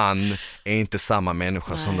eller han är inte samma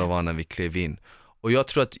människa som de var när vi klev in. Och jag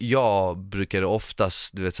tror att jag brukade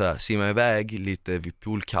oftast, du vet så här, simma iväg lite vid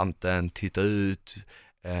poolkanten, titta ut,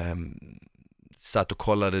 satt och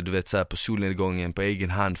kollade, du vet så här, på solnedgången på egen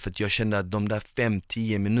hand, för att jag kände att de där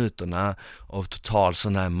 5-10 minuterna av total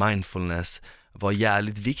sån här mindfulness var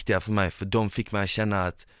jävligt viktiga för mig, för de fick mig att känna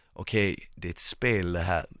att okej, det är ett spel det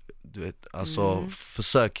här. Du vet, alltså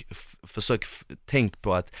försök tänk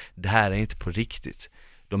på att det här är inte på riktigt.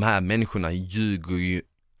 De här människorna ljuger ju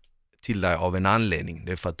till dig av en anledning.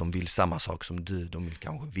 Det är för att de vill samma sak som du. De vill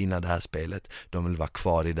kanske vinna det här spelet. De vill vara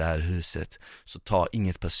kvar i det här huset. Så ta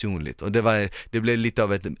inget personligt. Och det blev lite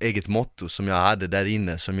av ett eget motto som jag hade där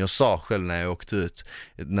inne, som jag sa själv när jag åkte ut.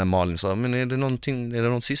 När Malin sa, men är det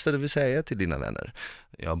något sista du vill säga till dina vänner?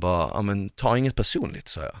 Jag bara, men ta inget personligt,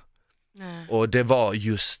 sa jag. Och det var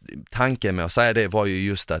just, tanken med att säga det var ju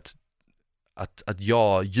just att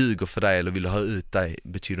jag ljuger för dig eller vill ha ut dig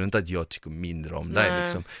betyder inte att jag tycker mindre om dig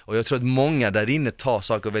liksom. Och jag tror att många där inne tar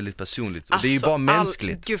saker väldigt personligt, och alltså, det är ju bara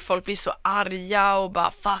mänskligt. Gud, folk blir så arga och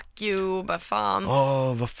bara fuck you och bara fan.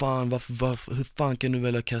 Hur fan kan du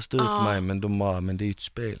väl kasta ut mig? Men men det är ju ett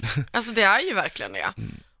spel. Alltså det är ju verkligen det.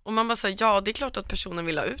 Och man bara säger, ja, det är klart att personen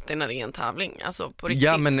vill ha ut det när det är en tävling, alltså på riktigt.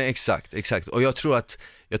 Ja, men exakt. Och jag tror att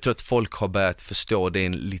folk har börjat förstå det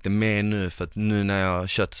lite mer nu, för att nu när jag har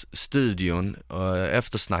kört studion,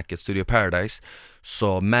 eftersnacket, Studio Paradise,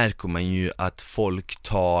 så märker man ju att folk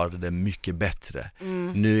tar det mycket bättre.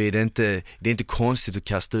 Nu är det är inte konstigt att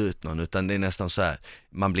kasta ut någon, utan det är nästan så här,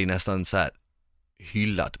 man blir nästan så här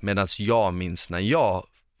hyllad. Medan jag minns när jag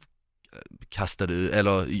kastade ut,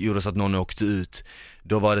 eller gjorde så att någon åkte ut,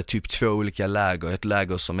 då var det typ 2 olika läger. Ett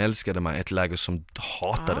läger som älskade mig, ett läger som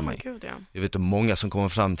hatade mig. Gud, ja. Jag vet att många som kommer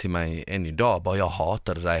fram till mig än idag bara, jag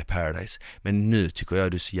hatade dig i Paradise, men nu tycker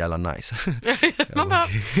jag du är så jävla nice. Man bara,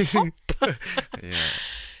 hopp.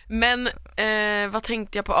 Men vad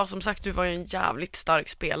tänkte jag på? Som sagt, du var ju en jävligt stark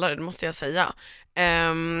spelare, det måste jag säga.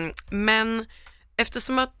 Men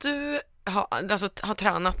eftersom att du har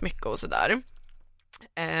tränat mycket och sådär,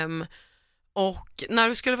 och när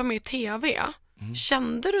du skulle vara med i TV,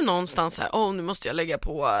 Kände du någonstans här, nu måste jag lägga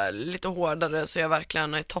på lite hårdare så jag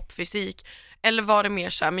verkligen är toppfysik? Eller var det mer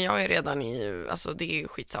så här, men jag är redan alltså det är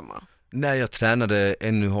skitsamma? Nej, jag tränade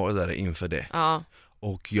ännu hårdare inför det. Ja.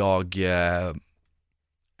 Och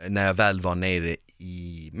när jag väl var nere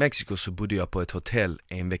i Mexiko så bodde jag på ett hotell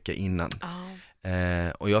en vecka innan.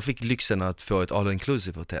 Och jag fick lyxen att få ett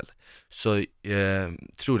all-inclusive hotell. Så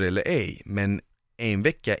tror det eller ej, men en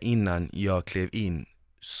vecka innan jag klev in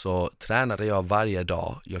så tränade jag varje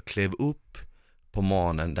dag. Jag klev upp på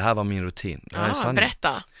morgonen, det här var min rutin.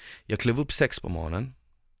 Berätta. Jag klev upp 6 på morgonen.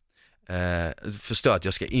 Förstår att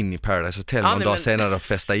jag ska in i Paradise Hotel någon dag senare och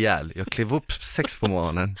festa ihjäl. Jag klev upp 6 på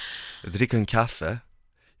morgonen. Jag dricker en kaffe.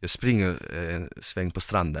 Jag springer sväng på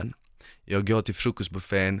stranden. Jag går till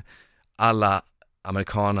frukostbuffén. Alla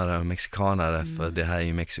amerikanare och mexikanare, för det här är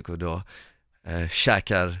i Mexiko då,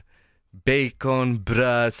 käkar bacon,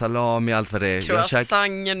 bröd, salami, allt vad det är.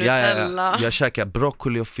 Croissanter, Nutella. Jag käkar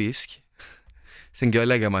broccoli och fisk. Sen går jag och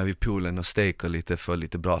lägger mig vid poolen och steker lite för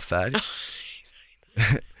lite bra färg.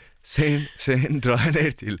 Sen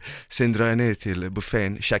drar jag ner till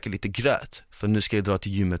buffén, käkar lite gröt, för nu ska jag dra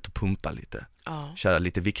till gymmet och pumpa lite. Köra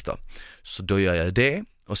lite vikt då. Så då gör jag det.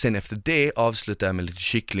 Och sen efter det avslutar jag med lite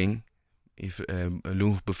kyckling i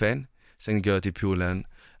lunchbuffén. Sen går jag till poolen,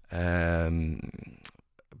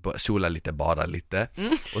 sola lite, bada lite.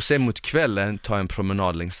 Och sen mot kvällen tar jag en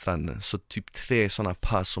promenad längs stranden. Så typ 3 sådana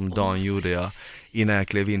pass om dagen gjorde jag innan jag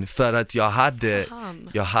klev in. För att jag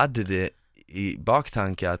hade det i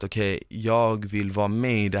baktanke att jag vill vara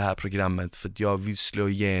med i det här programmet för att jag vill slå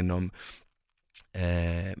igenom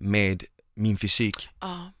med min fysik.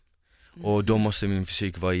 Och då måste min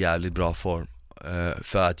fysik vara i jävligt bra form,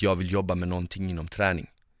 för att jag vill jobba med någonting inom träning.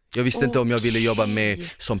 Jag visste inte om jag ville jobba med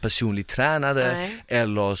som personlig tränare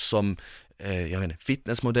eller som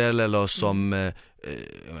fitnessmodell eller som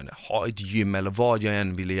ha ett gym eller vad jag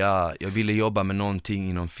än ville göra. Jag ville jobba med någonting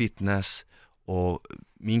inom fitness, och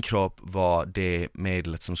min kropp var det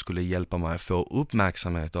medlet som skulle hjälpa mig att få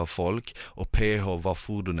uppmärksamhet av folk, och PH var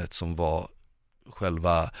fordonet som var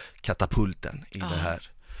själva katapulten i det här.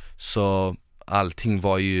 Så allting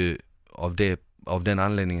var ju av den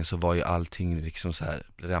anledningen så var ju allting liksom så här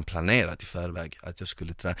redan planerat i förväg att jag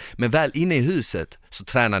skulle träna. Men väl inne i huset så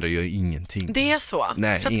tränade jag ingenting. Det är så?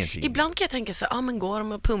 Nej, för ingenting. Ibland kan jag tänka så men går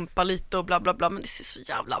de och pumpa lite och bla bla bla, men det ser så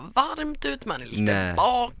jävla varmt ut, man är lite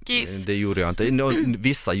bakis. Det gjorde jag inte.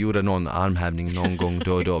 Vissa gjorde någon armhävning någon gång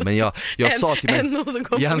då och då, men jag sa till mig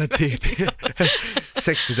gärna typ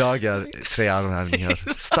 60 dagar, 3 armhävningar.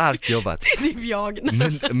 Starkt jobbat. Det är typ jag.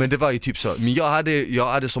 Men det var ju typ så. Men jag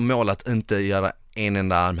hade som mål att inte göra en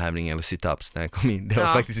enda armhävning eller sit-ups när jag kom in. Det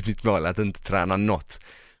var faktiskt mitt mål, att inte träna något.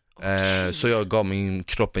 Så jag gav min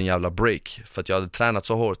kropp en jävla break, för att jag hade tränat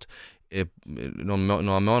så hårt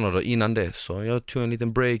några månader innan det. Så jag tog en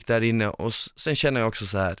liten break där inne. Och sen känner jag också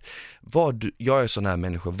så här, jag är sån här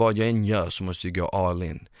människa, vad jag än gör så måste jag gå all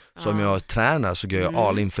in. Så om jag tränar så går jag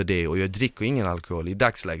all in för det. Och jag dricker ingen alkohol. I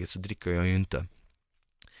dagsläget så dricker jag ju inte.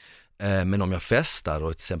 Men om jag festar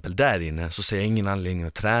och till exempel där inne så ser jag ingen anledning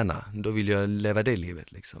att träna. Då vill jag leva det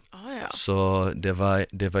livet liksom. Så det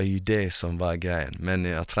var ju det som var grejen. Men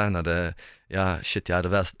jag tränade, jag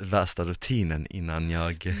hade värsta rutinen innan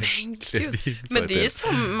jag klev in. Men det är ju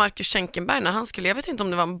som Marcus Schenkenberg när han skulle, jag vet inte om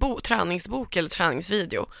det var en träningsbok eller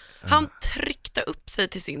träningsvideo. Han tryckte upp sig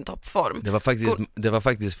till sin toppform. Det var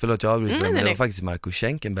faktiskt, förlåt jag avbryter, men det var faktiskt Marcus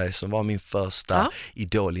Schenkenberg som var min första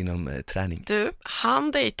idol inom träning. Du,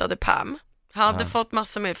 han dejtade Pam. Hade fått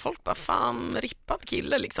massor med folk, bara fan, rippad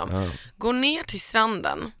kille liksom. Går ner till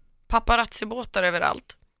stranden, paparazzi-båtar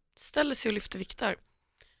överallt, ställer sig och lyfter vikter.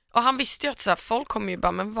 Och han visste ju att så här, folk kommer ju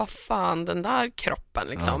bara, men vad fan, den där kroppen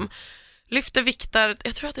liksom. Lyfter vikter,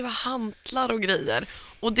 jag tror att det var hantlar och grejer.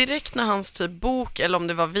 Och direkt när hans typ bok, eller om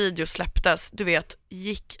det var video släpptes, du vet,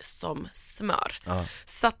 gick som smör.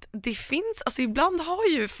 Så att det finns, alltså ibland har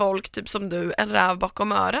ju folk typ som du en räv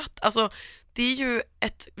bakom örat. Alltså det är ju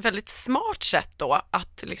ett väldigt smart sätt då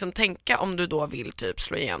att liksom tänka, om du då vill typ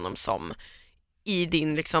slå igenom som i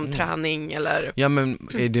din liksom träning eller... Ja, men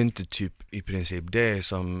är det inte typ i princip det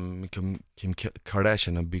som Kim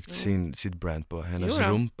Kardashian har byggt sitt brand på, hennes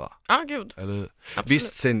rumpa? Ja, gud. Eller,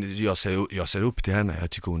 visst, sen jag ser upp till henne.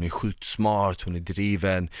 Jag tycker hon är sjukt smart, hon är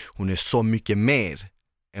driven, hon är så mycket mer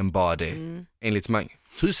än bara det. Enligt mig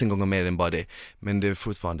 1000 gånger mer än bara det. Men det är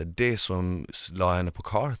fortfarande det som la henne på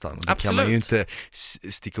kartan. Och det kan man ju inte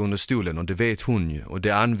sticka under stolen. Och det vet hon ju. Och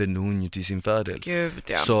det använder hon ju till sin fördel. Gud,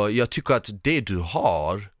 ja. Så jag tycker att det du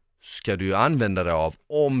har ska du använda dig av.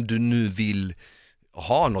 Om du nu vill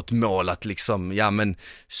ha något mål att liksom,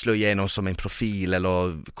 slå igenom som en profil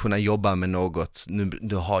eller kunna jobba med något.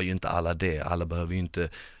 Nu har ju inte alla det, alla behöver ju inte,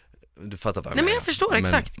 du fattar vad jag menar. Men jag förstår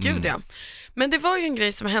exakt, gud ja. Men det var ju en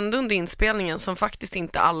grej som hände under inspelningen som faktiskt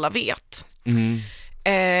inte alla vet.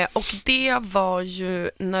 Och det var ju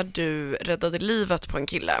när du räddade livet på en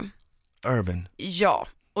kille. Irvin. Ja,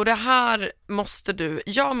 och det här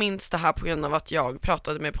jag minns det här på grund av att jag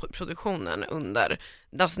pratade med produktionen under,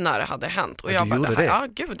 alltså när det hade hänt. Och jag bara, det här, ja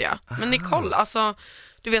gud ja. Men Nicole, alltså,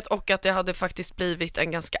 du vet, och att det hade faktiskt blivit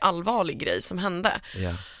en ganska allvarlig grej som hände.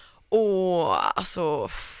 Ja. Och alltså,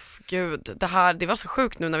 gud, det var så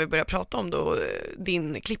sjukt nu när vi började prata om det och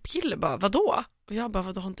din klippkille bara, vadå? Och jag bara,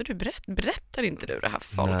 vadå, har inte du berättar inte du det här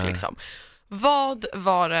för folk liksom? Vad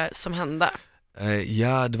var det som hände?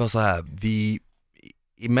 Ja, det var så här, vi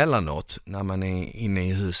emellanåt när man är inne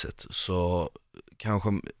i huset så kanske,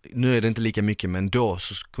 nu är det inte lika mycket, men då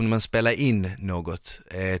så kunde man spela in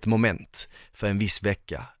ett moment för en viss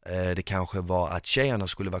vecka. Det kanske var att tjejerna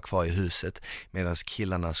skulle vara kvar i huset medan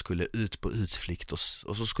killarna skulle ut på utflykt och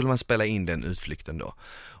så skulle man spela in den utflykten då.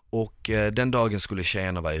 Och den dagen skulle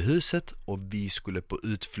tjejerna vara i huset och vi skulle på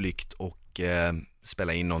utflykt och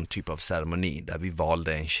spela in någon typ av ceremoni där vi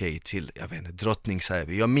valde en tjej till, jag vet inte, drottning säger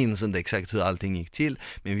vi. Jag minns inte exakt hur allting gick till,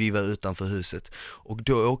 men vi var utanför huset. Och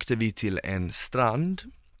då åkte vi till en strand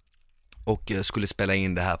och skulle spela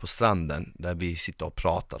in det här på stranden där vi sitter och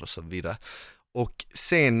pratar och så vidare. Och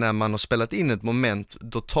sen när man har spelat in ett moment,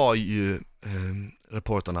 då tar ju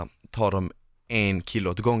reporterna, tar de en kille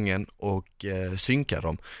åt gången och synkar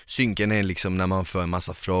dem. Synken är liksom när man får en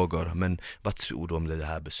massa frågor. Men vad tror du om det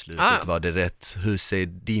här beslutet? Var det rätt? Hur ser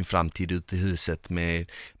din framtid ut i huset med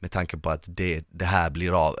tanke på att det här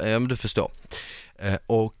blir av? Du förstår.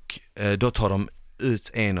 Och då tar de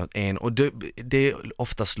ut en och en. Och det är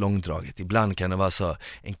oftast långdraget. Ibland kan det vara så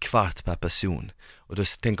en kvart per person. Och då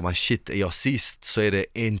tänker man, shit, är jag sist så är det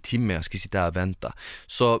 1 timme jag ska sitta här och vänta.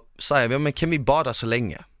 Så säger vi, men kan vi bada så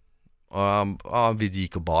länge? Och vi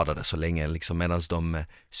gick och badade så länge liksom, medan de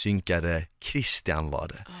synkade Christian var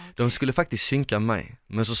det. Okay. De skulle faktiskt synka mig.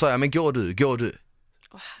 Men så sa jag, men går du?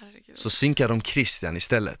 Så synkade de Christian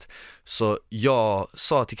istället. Så jag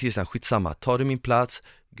sa till Christian, skitsamma, tar du min plats,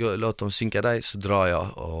 låt dem synka dig så drar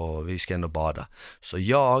jag och vi ska ändå bada. Så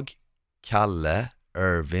jag, Kalle,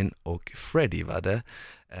 Irvin och Freddy var det.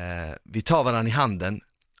 Vi tar varandra i handen.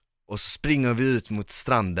 Och så springer vi ut mot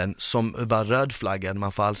stranden som var rödflaggad.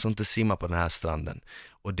 Man får alltså inte simma på den här stranden.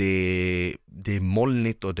 Och det är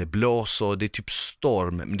molnigt och det blåser och det är typ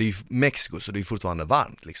storm. Men det är ju Mexiko så det är fortfarande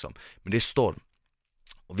varmt liksom. Men det är storm.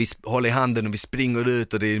 Och vi håller i handen och vi springer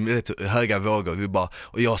ut och det är rätt höga vågor.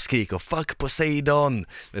 Och jag skriker, fuck Poseidon!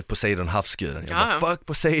 Vet Poseidon, havsguden. Jag bara, fuck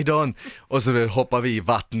Poseidon! Och så hoppar vi i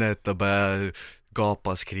vattnet och börjar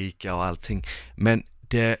gapa och skrika och allting. Men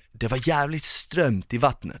det var jävligt strömt i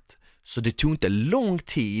vattnet. Så det tog inte lång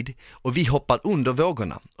tid och vi hoppar under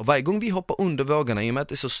vågorna. Och varje gång vi hoppar under vågorna, i och med att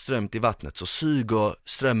det är så strömt i vattnet, så suger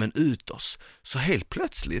strömmen ut oss. Så helt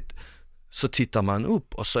plötsligt så tittar man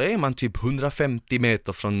upp och så är man typ 150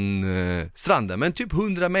 meter från stranden. Men typ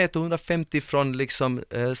 100 meter, 150 från liksom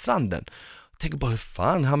stranden. Tänk bara, hur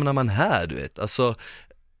fan hamnar man här, du vet? Alltså,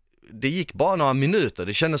 det gick bara några minuter.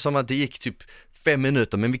 Det kändes som att det gick typ 5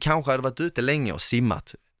 minuter, men vi kanske hade varit ute länge och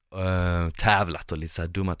simmat, tävlat och lite så här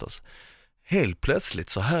dummat oss. Helt plötsligt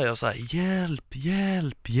så hör jag så här,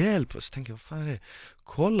 hjälp. Och så tänker jag, vad fan är det?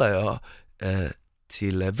 Kollar jag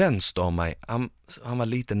till vänster om mig. Han var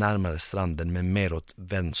lite närmare stranden, men mer åt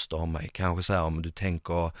vänster om mig. Kanske så här om du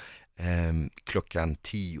tänker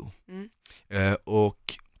 10:00.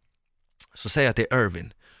 Och så säger jag till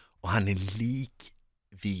Irvin, och han är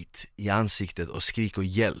vit i ansiktet och skriker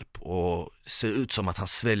hjälp och ser ut som att han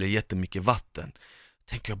sväljer jättemycket vatten.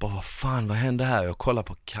 Tänker jag bara, vad händer här? Jag kollar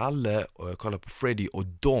på Kalle och jag kollar på Freddy och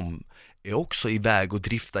de är också iväg och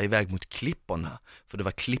driftar iväg mot klipporna. För det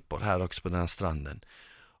var klippor här också på den här stranden.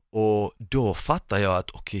 Och då fattar jag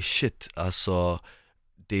att okej, shit, alltså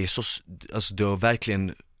det är så, alltså det har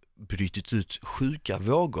verkligen brytit ut sjuka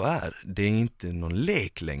vågor här. Det är inte någon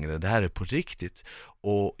lek längre, det här är på riktigt.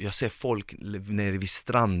 Och jag ser folk nere vid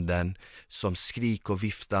stranden som skriker och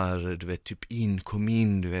viftar, du vet, typ kom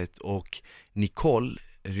in, du vet. Och Nicole,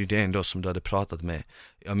 är det ändå som du hade pratat med.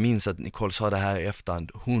 Jag minns att Nicole sa det här i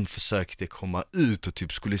efterhand. Hon försökte komma ut och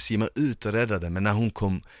typ skulle simma ut och rädda det. Men när hon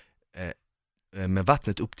kom med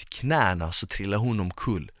vattnet upp till knäna så trillade hon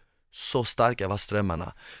omkull. Så starka var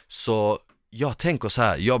strömmarna. Så jag tänker så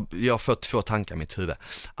här, jag får 2 tankar i mitt huvud.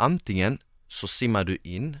 Antingen så simmar du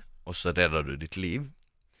in och så räddar du ditt liv.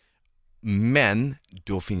 Men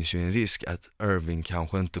då finns ju en risk att Irvin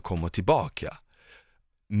kanske inte kommer tillbaka.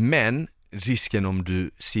 Men risken om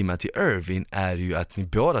du simmar till Irving är ju att ni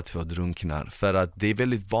båda två drunknar. För att det är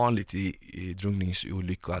väldigt vanligt i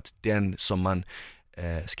drunkningsolyckor att den som man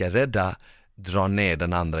ska rädda drar ner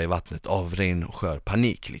den andra i vattnet av ren och skör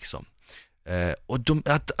panik liksom. Och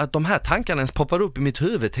att de här tankarna ens poppar upp i mitt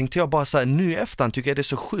huvud tänkte jag bara så här, nu i efterhand tycker jag det är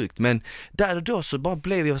så sjukt, men där och då så bara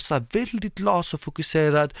blev jag så här väldigt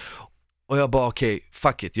laserfokuserad och jag bara okej,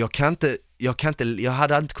 fuck it, jag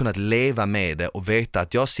hade inte kunnat leva med det och veta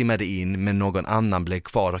att jag simmade in men någon annan blev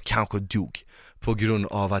kvar och kanske dog på grund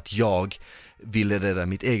av att jag ville rädda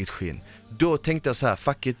mitt eget skinn. Då tänkte jag så här,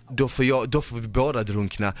 fuck it, då får vi båda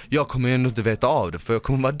drunkna. Jag kommer ju ändå inte veta av det för jag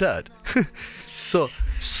kommer vara död.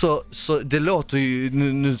 så det låter ju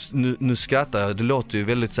nu skrattar jag, det låter ju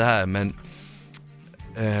väldigt så här, men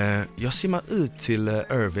jag simmar ut till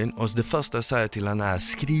Irving och det första jag säger till han är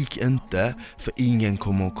skrik inte för ingen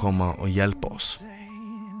kommer att komma och hjälpa oss.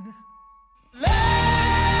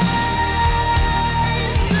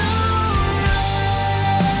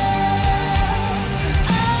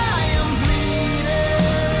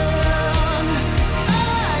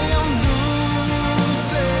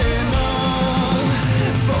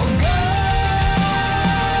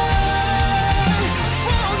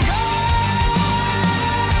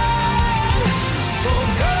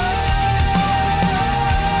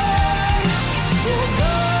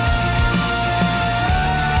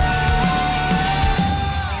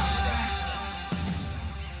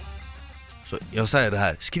 Så jag säger det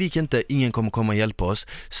här, skrik inte, ingen kommer komma och hjälpa oss.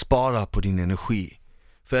 Spara på din energi.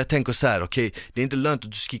 För jag tänker så här, okej, det är inte lönt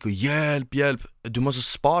att du skriker hjälp. Du måste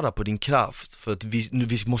spara på din kraft. För att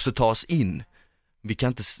vi måste ta oss in. Vi kan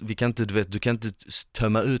inte, du kan inte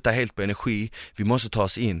tömma ut det helt på energi. Vi måste ta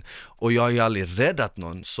oss in. Och jag har ju aldrig räddat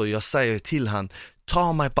någon. Så jag säger till han,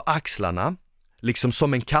 ta mig på axlarna. Liksom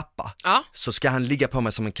som en kappa. Ja. Så ska han ligga på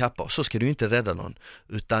mig som en kappa. Så ska du inte rädda någon.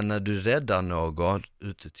 Utan när du räddar någon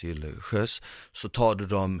ute till sjöss, så tar du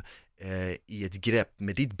dem i ett grepp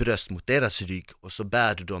med ditt bröst mot deras rygg. Och så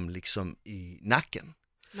bär du dem liksom i nacken.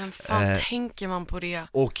 Men fan, tänker man på det?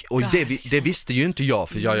 Och det visste ju inte jag.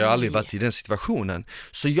 För jag har ju aldrig varit i den situationen.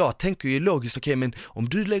 Så jag tänker ju logiskt, okej, men om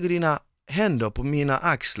du lägger dina händer på mina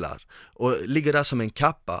axlar och ligger där som en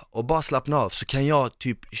kappa och bara slappna av, så kan jag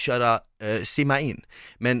typ simma in.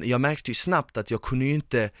 Men jag märkte ju snabbt att jag kunde ju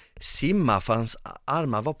inte simma för hans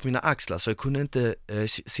armar var på mina axlar, så jag kunde inte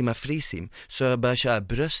simma frisim. Så jag började köra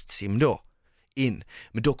bröstsim då in.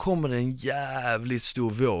 Men då kommer det en jävligt stor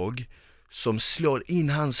våg som slår in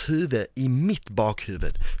hans huvud i mitt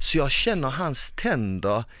bakhuvud. Så jag känner hans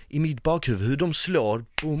tänder i mitt bakhuvud, hur de slår,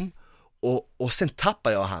 boom, och sen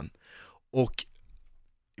tappar jag han. Och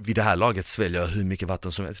vid det här laget sväljer jag hur mycket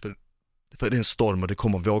vatten som helst, för det är en storm och det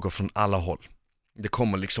kommer vågor från alla håll. Det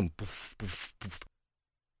kommer liksom puff, puff, puff.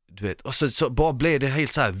 Du vet, och så bara blev det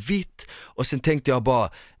helt så här vitt. Och sen tänkte jag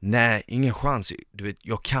bara, nej, ingen chans. Du vet,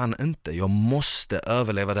 jag kan inte, jag måste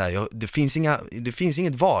överleva där. Det finns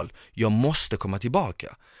inget val. Jag måste komma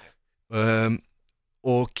tillbaka.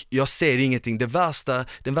 Och jag ser ingenting. Den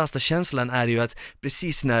värsta känslan är ju att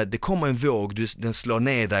precis när det kommer en våg, den slår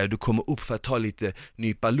ner dig och du kommer upp för att ta lite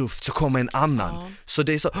nypa luft, så kommer en annan. Ja. Så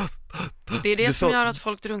det är så. Det är det som gör att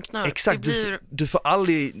folk drunknar. Exakt,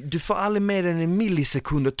 du får aldrig mer än en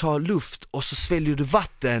millisekund att ta luft, och så sväljer du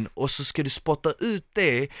vatten och så ska du spotta ut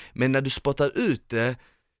det. Men när du spottar ut det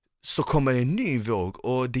så kommer en ny våg,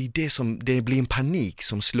 och det blir en panik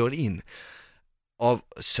som slår in.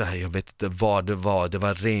 Jag vet inte vad det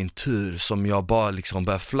var ren tur som jag bara liksom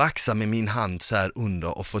började flaxa med min hand så här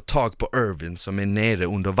under och få tag på Irving som är nere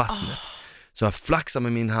under vattnet. Så jag flaxar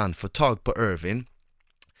med min hand, får tag på Irving,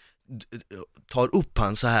 tar upp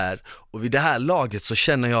han så här, och vid det här laget så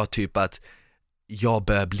känner jag typ att jag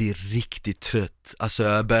börjar bli riktigt trött. Alltså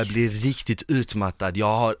jag börjar bli riktigt utmattad.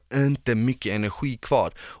 Jag har inte mycket energi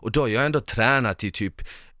kvar, och då har jag ändå tränat i typ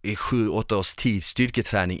i 7-8 års tid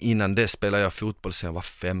styrketräning. Innan det spelade jag fotboll sedan jag var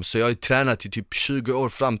 5. Så jag har ju tränat i typ 20 år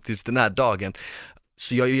fram tills den här dagen.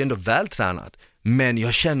 Så jag är ju ändå vältränad. Men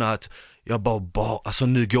jag känner att jag bara alltså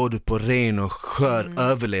nu går du på ren och skör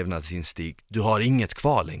överlevnadsinstinkt. Du har inget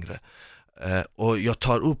kvar längre. Och jag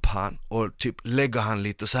tar upp han och typ lägger han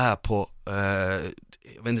lite så här på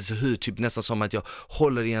jag vet inte så hur, typ nästan som att jag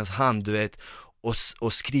håller i hans hand, du vet,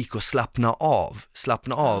 och skriker slappna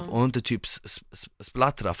av och inte typ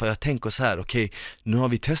splattra. För jag tänker så här, okej, nu har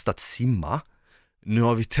vi testat simma, nu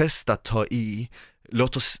har vi testat ta i,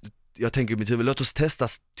 låt oss testa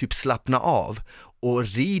typ slappna av och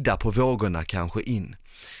rida på vågorna kanske in.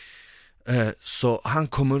 Så han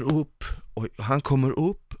kommer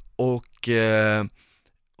upp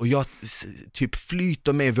och Och jag typ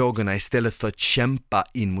flyter med vågorna istället för att kämpa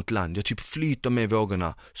in mot land. Jag typ flyter med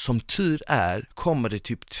vågorna. Som tur är kommer det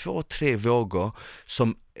typ 2-3 vågor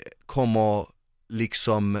som kommer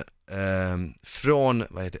liksom från,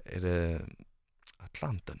 vad är det?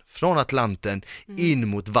 Atlanten. Från Atlanten in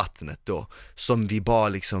mot vattnet då. Som vi bara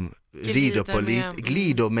liksom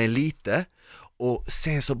glider med lite. Och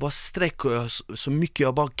sen så bara sträcker jag så mycket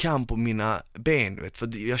jag bara kan på mina ben, vet.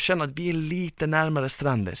 För jag känner att vi är lite närmare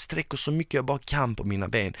stranden. Sträcker så mycket jag bara kan på mina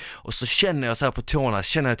ben. Och så känner jag så här på tårna,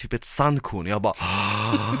 känner jag typ ett sandkorn. Jag bara,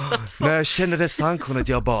 när jag känner det sandkornet,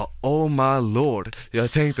 jag bara, oh my lord.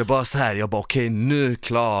 Jag tänkte bara så här, jag bara okej, nu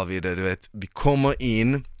klarar vi det, du vet. Vi kommer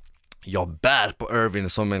in. Jag bär på Irvin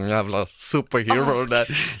som en jävla superhero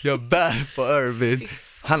där. Jag bär på Irvin.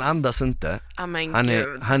 Han andas inte. Han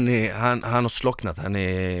har slocknat. Han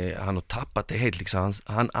har tappat det helt liksom.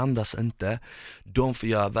 Han andas inte. De får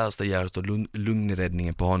göra värsta hjärt- och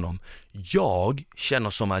lungräddningen på honom. Jag känner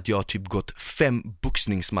som att jag typ gått 5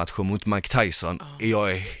 boxningsmatcher mot Mike Tyson.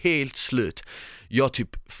 Jag är helt slut. Jag typ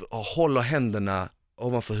håller händerna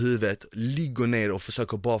ovanför huvudet, ligger ner och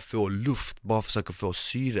försöker bara få luft, bara försöker få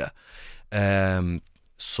syre.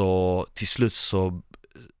 Så till slut så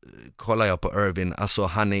kollar jag på Irvin, alltså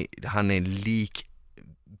han är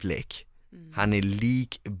likblek. Han är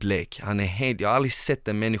likblek. Han är helt, jag har aldrig sett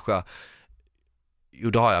en människa, jo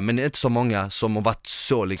det har jag, men inte så många som har varit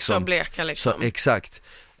så liksom. Så bleka liksom. Så, exakt.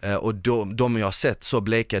 Och de jag har sett så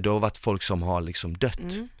bleka, det har varit folk som har liksom dött.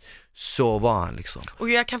 Så var han liksom. Och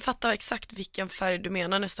jag kan fatta exakt vilken färg du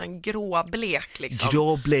menar, nästan gråblek liksom.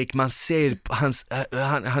 Gråblek, man ser hans,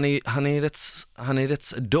 han är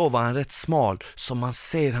rätt, då var han rätt smal, så man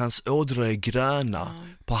ser hans ådror är gröna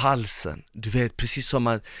på halsen. Du vet, precis som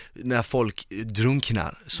att när folk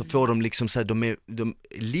drunknar så får de liksom så här, de är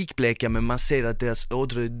likbleka, men man ser att deras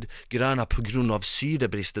ådror är gröna på grund av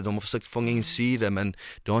syrebrister. De har försökt fånga in syre, men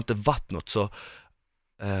det har inte varit något, så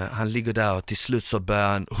han ligger där och till slut så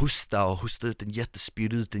börjar han hosta ut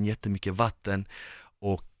spyr ut en jättemycket vatten,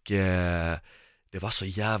 och det var så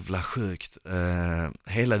jävla sjukt.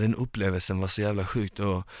 Hela den upplevelsen var så jävla sjukt,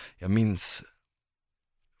 och jag minns,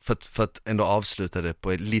 för att ändå avsluta det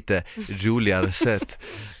på ett lite roligare sätt,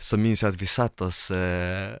 så minns jag att vi satt oss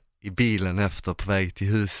i bilen efter på väg till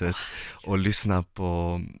huset och lyssnade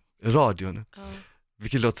på radion.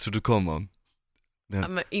 Vilken låt tror du kommer?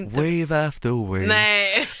 Wave after wave.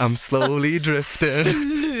 Nej. I'm slowly drifting.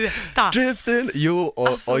 Sluta. Drifting. Jo,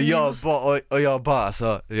 och jag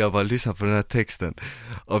bara lyssnade på den här texten,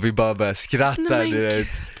 och vi bara började skratta, du vet.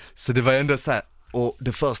 Så det var ändå så här, och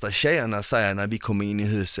det första tjejerna säger när vi kommer in i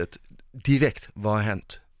huset direkt, vad har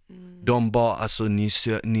hänt? De bara, alltså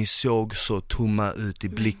ni såg så tomma ut i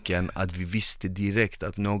blicken att vi visste direkt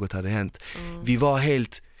att något hade hänt. Vi var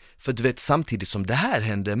helt, för du vet, samtidigt som det här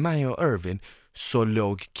hände, mig och Irvin, så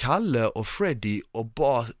låg Kalle och Freddy och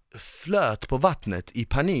bara flöt på vattnet i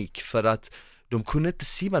panik, för att de kunde inte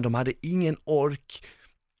simma, de hade ingen ork.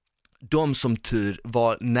 De som tur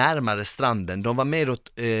var närmare stranden, de var mer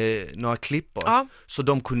åt några klippor, så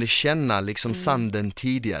de kunde känna liksom sanden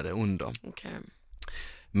tidigare under. Okay.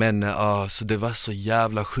 Men så det var så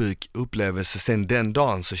jävla sjuk upplevelse. Sen den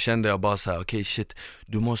dagen så kände jag bara så här: okej, shit,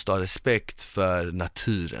 du måste ha respekt för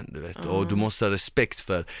naturen, du vet. Och du måste ha respekt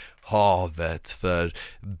för havet, för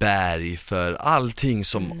berg, för allting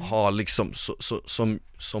som har liksom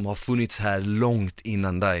som har funnits här långt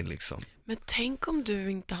innan dig liksom. Men tänk om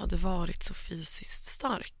du inte hade varit så fysiskt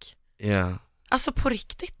stark. Ja. Alltså på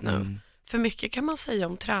riktigt nu. För mycket kan man säga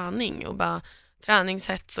om träning och bara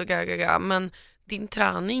träningshets och men din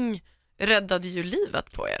träning räddade ju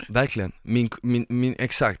livet på er. Verkligen. Min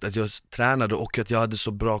exakt, att jag tränade och att jag hade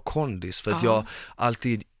så bra kondis, för att jag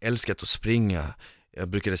alltid älskat att springa. Jag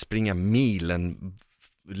brukade springa milen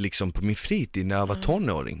liksom på min fritid när jag var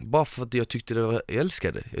tonåring, bara för att jag tyckte jag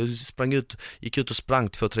älskade. Jag gick ut och sprang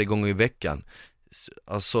 2-3 gånger i veckan.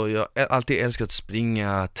 Alltså jag alltid älskat att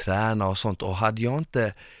springa, träna och sånt, och hade jag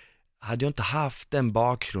inte haft den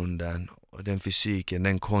bakgrunden och den fysiken,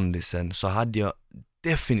 den kondisen, så hade jag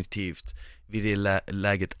definitivt vid det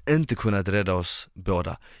läget inte kunnat rädda oss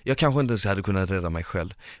båda. Jag kanske inte ens hade kunnat rädda mig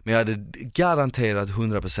själv, men jag hade garanterat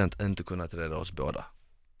 100% inte kunnat rädda oss båda.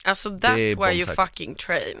 Alltså that's why you fucking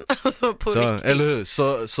train. Alltså på så, riktigt. eller hur?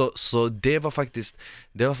 Så det var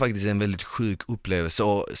faktiskt en väldigt sjuk upplevelse.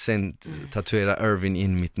 Och sen tatuerade Irvin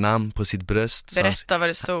in mitt namn på sitt bröst. Berätta vad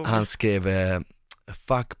det stod. Han skrev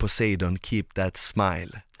fuck Poseidon, keep that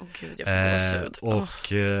smile. Gud, jag får gåshud.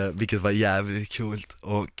 Och vilket var jävligt coolt.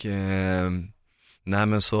 Och nej,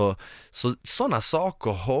 men så sådana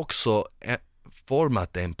saker har också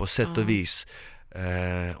format en på sätt och vis,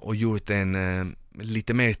 och gjort en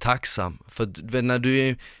lite mer tacksam. För när du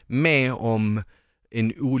är med om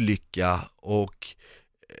en olycka och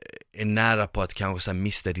är nära på att kanske så här,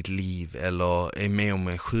 mista ditt liv, eller är med om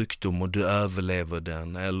en sjukdom och du överlever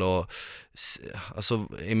den, eller alltså,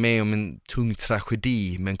 är med om en tung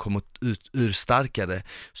tragedi men kommer ut ur starkare,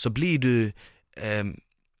 så blir du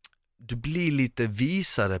blir lite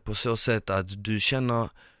visare på så sätt att du känner,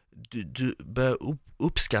 du börjar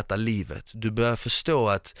uppskatta livet. Du börjar förstå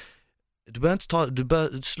att du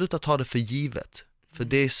börjar sluta ta det för givet. För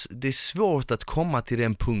det är svårt att komma till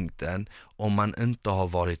den punkten om man inte har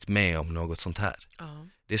varit med om något sånt här.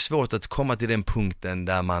 Det är svårt att komma till den punkten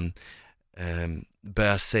där man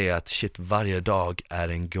börjar säga att shit, varje dag är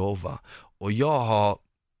en gåva. Och jag har,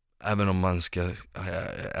 även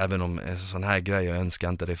om en sån här grej, jag önskar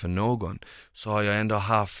inte det för någon, så har jag ändå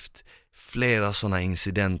haft flera såna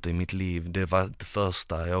incidenter i mitt liv. Det var det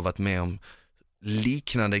första, jag har varit med om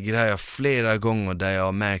liknande grejer flera gånger där jag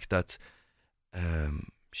har märkt att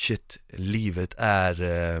shit, livet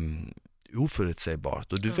är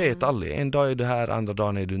oförutsägbart och du vet aldrig, en dag är du här, andra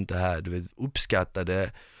dagen är du inte här. Du vet, uppskatta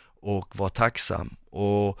det och var tacksam.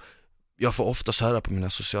 Och jag får oftast höra på mina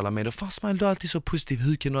sociala medier, fan Smile, du är alltid så positiv,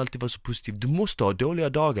 hur kan du alltid vara så positiv? Du måste ha dåliga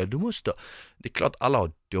dagar, det är klart alla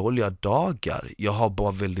har dåliga dagar, jag har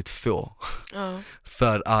bara väldigt få.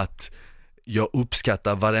 För att jag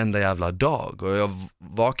uppskattar varenda jävla dag och jag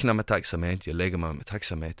vaknar med tacksamhet, jag lägger mig med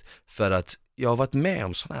tacksamhet, för att jag har varit med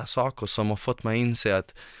om såna här saker som har fått mig inse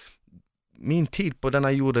att min tid på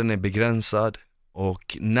denna jorden är begränsad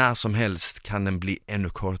och när som helst kan den bli ännu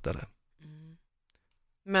kortare.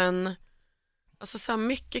 Men alltså så här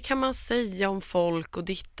mycket kan man säga om folk och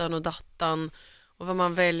dittan och dattan och vad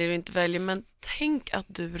man väljer och inte väljer, men tänk att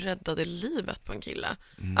du räddade livet på en kille.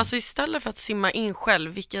 Alltså istället för att simma in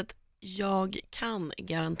själv, vilket jag kan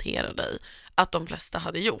garantera dig att de flesta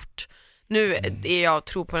hade gjort. Nu är jag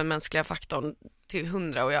tror på den mänskliga faktorn till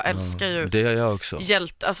 100 och jag älskar ju det gör jag också.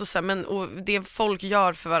 Alltså så här, men och det folk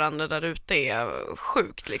gör för varandra där ute är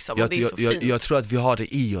sjukt liksom, och det är så fint. Jag tror att vi har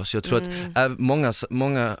det i oss. Jag tror att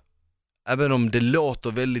många, även om det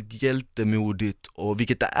låter väldigt hjältemodigt och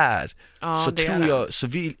vilket det är, så det tror jag,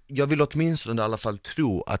 jag vill åtminstone i alla fall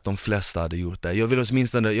tro att de flesta hade gjort det. Jag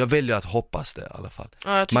väljer att hoppas det i alla fall.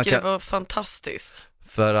 Ja, jag tycker det var fantastiskt.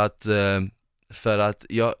 För att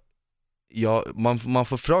man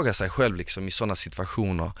får fråga sig själv liksom i sådana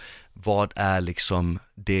situationer, vad är liksom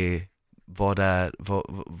det,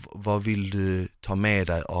 vad vill du ta med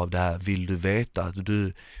dig av det här? Vill du veta att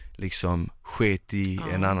du liksom sket i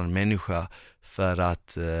en annan människa för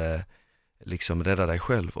att liksom rädda dig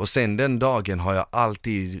själv? Och sen den dagen har jag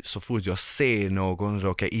alltid, så fort jag ser någon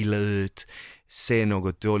råka illa ut, ser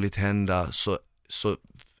något dåligt hända, så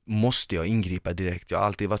måste jag ingripa direkt. Jag har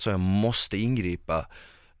alltid varit så, jag måste ingripa.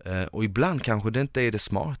 Och ibland kanske det inte är det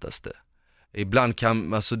smartaste. Ibland kan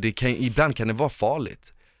det vara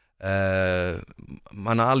farligt.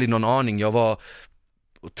 Man har aldrig någon aning. Jag var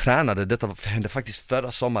och tränade, detta hände faktiskt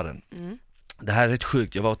förra sommaren. Det här är rätt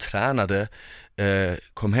sjukt. Jag var och tränade,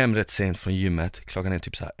 kom hem rätt sent från gymmet. Klockan är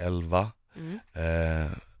typ så här 11,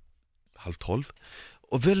 11:30.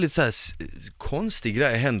 Och väldigt så här konstig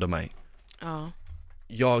grej händer mig.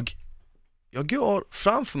 Jag går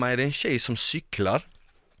framför mig, det är en tjej som cyklar.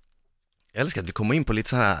 Jag älskar att vi kommer in på lite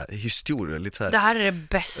så här historier, lite så här. Det här är det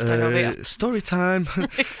bästa jag vet. Storytime.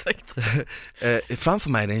 Exakt. Framför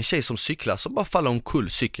mig är det en tjej som cyklar, så bara faller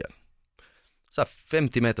omkull cykeln. Så här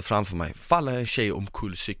 50 meter framför mig faller en tjej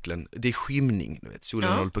omkull cykeln. Det är skymning, du vet.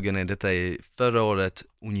 Solen håller på att gå ner. Detta är förra året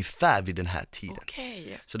ungefär vid den här tiden.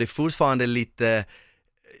 Så det är fortfarande lite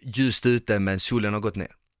ljust ute, men solen har gått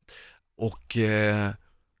ner. Och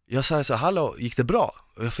jag säger så här, hallå, gick det bra?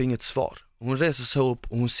 Och jag får inget svar. Hon reser sig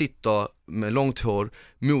upp och hon sitter med långt hår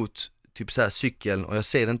mot typ så här cykeln och jag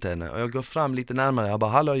ser inte henne. Och jag går fram lite närmare, jag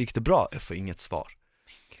bara, hallå, gick det bra? Jag får inget svar.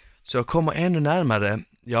 Så jag kommer ännu närmare,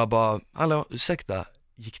 jag bara, hallå, ursäkta,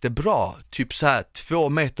 gick det bra? Typ så här 2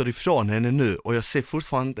 meter ifrån henne nu och jag ser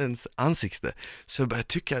fortfarande ens ansikte. Så jag börjar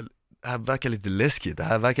tycka, det här verkar lite läskigt, det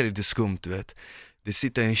här verkar lite skumt, du vet. Det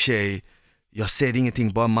sitter en tjej, jag ser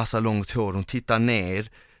ingenting, bara massa långt hår, hon tittar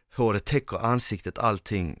ner, håret täcker ansiktet,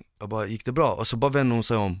 allting. Jag bara, gick det bra? Och så bara vänder hon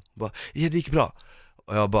sig om, bara, ja, det gick bra.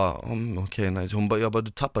 Och jag bara, okej, nej. Jag bara,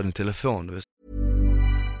 du tappade din telefon, du vet.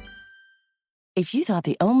 If you thought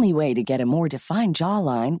the only way to get a more defined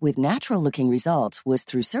jawline with natural-looking results was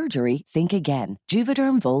through surgery, think again.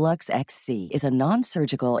 Juvederm Volux XC is a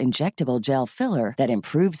non-surgical injectable gel filler that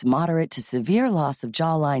improves moderate to severe loss of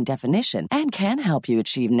jawline definition and can help you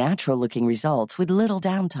achieve natural-looking results with little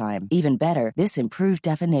downtime. Even better, this improved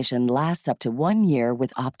definition lasts up to 1 year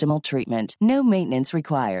with optimal treatment. No maintenance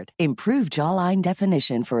required. Improve jawline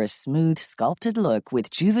definition for a smooth, sculpted look with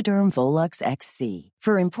Juvederm Volux XC.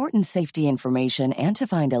 For important safety information and to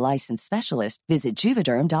find a licensed specialist, visit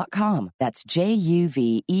Juvederm.com. That's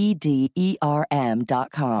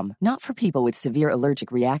Juvederm.com. Not for people with severe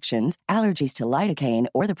allergic reactions, allergies to lidocaine,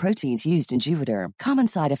 or the proteins used in Juvederm. Common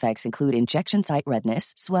side effects include injection site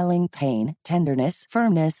redness, swelling, pain, tenderness,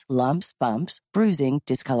 firmness, lumps, bumps, bruising,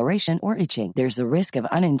 discoloration, or itching. There's a risk of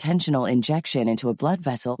unintentional injection into a blood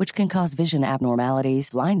vessel, which can cause vision abnormalities,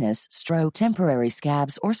 blindness, stroke, temporary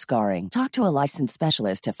scabs, or scarring. Talk to a licensed specialist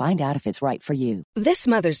to find out if it's right for you. This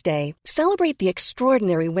Mother's Day, celebrate the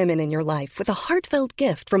extraordinary women in your life with a heartfelt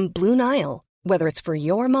gift from Blue Nile. Whether it's for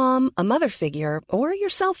your mom, a mother figure, or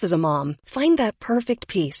yourself as a mom, find that perfect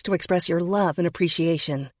piece to express your love and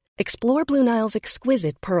appreciation. Explore Blue Nile's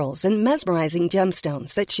exquisite pearls and mesmerizing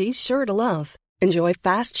gemstones that she's sure to love. Enjoy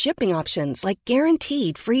fast shipping options like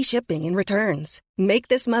guaranteed free shipping and returns. Make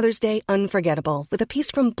this Mother's Day unforgettable with a piece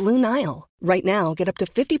from Blue Nile. Right now, get up to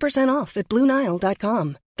 50% off at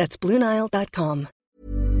BlueNile.com. That's BlueNile.com.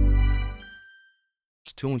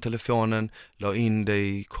 Tog hon telefonen, la in det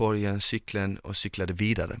i korgen, cykeln och cyklade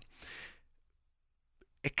vidare.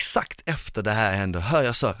 Exakt efter det här hände hör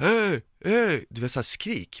jag så hej, du vet så här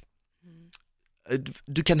skrik.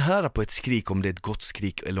 Du kan höra på ett skrik om det är ett gott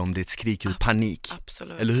skrik eller om det är ett skrik ur panik.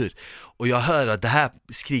 Absolut. Eller hur? Och jag hör att det här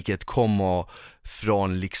skriket kommer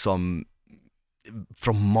från liksom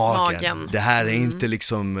från magen. Det här är inte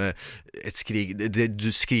liksom ett skrik.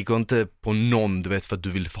 Du skriker inte på någon, du vet, för att du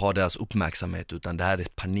vill ha deras uppmärksamhet, utan det här är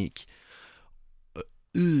panik.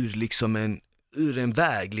 Ur en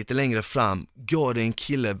väg lite längre fram går det en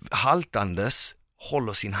kille haltandes,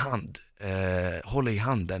 håller i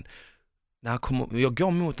handen. Jag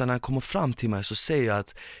går mot när han kommer fram till mig, så säger jag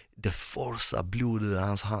att det forsar blod ur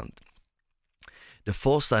hans hand. Det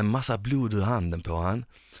forsar en massa blod ur handen på han.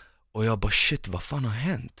 Och jag bara, shit, vad fan har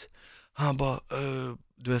hänt? Han bara,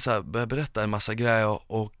 du vet så här, började berätta en massa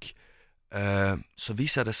grejer. Och så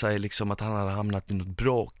visade det sig liksom att han hade hamnat i något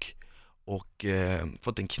bråk och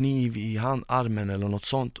fått en kniv i armen eller något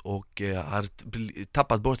sånt. Och hade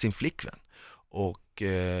tappat bort sin flickvän. Och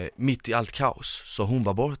mitt i allt kaos, så hon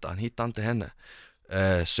var borta, han hittade inte henne.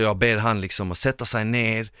 Så jag ber han liksom att sätta sig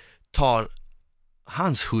ner, tar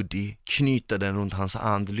hans hoodie, knyter den runt hans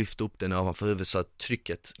hand, lyfter upp den ovanför huvudet så att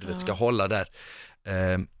trycket, du vet, ska hålla där.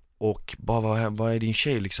 Och bara, vad är din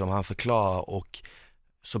tjej liksom? Han förklarar, och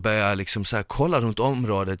så börjar jag liksom så här kolla runt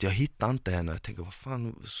området. Jag hittar inte henne. Jag tänker, vad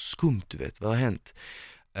fan, skumt, du vet, vad har hänt?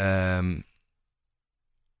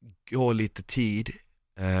 Går lite tid,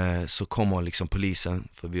 så kommer liksom polisen,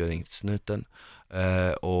 för vi har ringt snuten.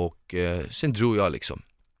 Och sen drog jag liksom.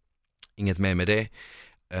 Inget mer med det.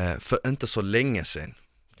 För inte så länge sen,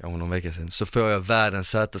 kanske någon vecka sen, så får jag världens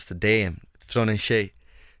sötaste DM från en tjej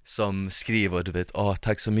som skriver, du vet,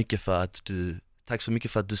 tack så mycket för att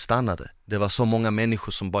du stannade. Det var så många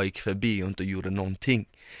människor som bara gick förbi och inte gjorde någonting.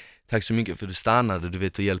 Tack så mycket för att du stannade, du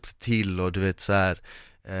vet, och hjälpte till, och du vet så här,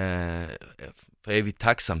 för evigt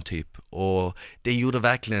tacksam typ. Och det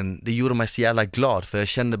gjorde mig så jävla glad, för jag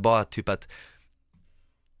kände bara typ att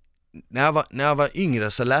när jag var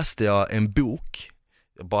yngre så läste jag en bok.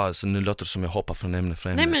 Bara, så nu låter det som jag hoppar från ämne för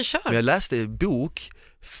ämne. Nej, men kör. Men jag läste en bok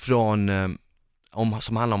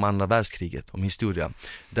som handlar om andra världskriget, om historia,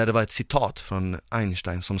 där det var ett citat från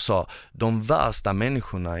Einstein som sa: de värsta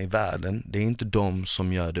människorna i världen, det är inte de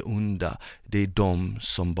som gör det onda, det är de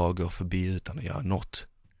som bara går förbi utan att göra något.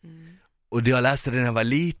 Och jag läste den när jag var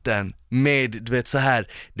liten med, du vet, så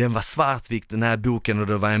här, den var svartvitt, den här boken, och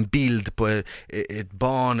det var en bild på ett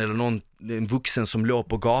barn eller en vuxen som låg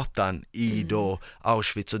på gatan i då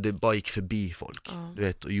Auschwitz, och det bara gick förbi folk, du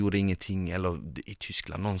vet, och gjorde ingenting, eller i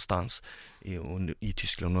Tyskland någonstans i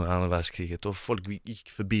Tyskland under andra världskriget, och folk gick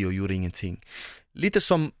förbi och gjorde ingenting. Lite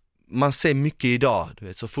som man ser mycket idag, du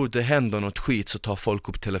vet, så fort det händer något skit så tar folk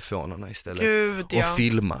upp telefonerna istället och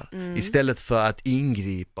filmar. Istället för att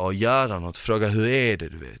ingripa och göra något, fråga hur är det,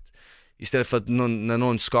 du vet. Istället för att när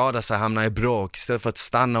någon skadar sig, hamnar i bråk, istället för att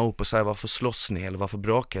stanna upp och säga varför slåss ni eller varför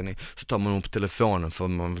bråkar ni, så tar man upp telefonen för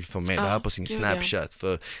man vill få med det här på sin Snapchat,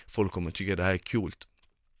 för folk kommer tycka det här är kul.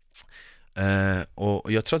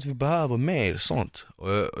 Och jag tror att vi behöver mer sånt,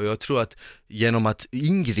 och jag tror att genom att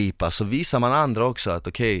ingripa så visar man andra också att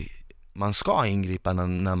okej, man ska ingripa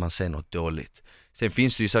när man ser något dåligt. Sen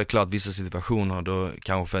finns det ju såklart vissa situationer då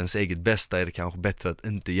kanske för ens eget bästa är det kanske bättre att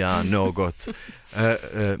inte göra något.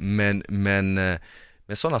 Men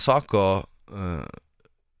sådana saker,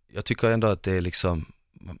 jag tycker ändå att det är liksom,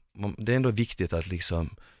 det är ändå viktigt att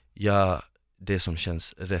liksom göra det som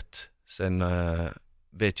känns rätt. Sen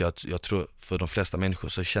vet jag att jag tror för de flesta människor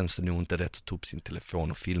så känns det nog inte rätt att ta upp sin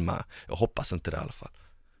telefon och filma. Jag hoppas inte det i alla fall.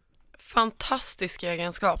 Fantastisk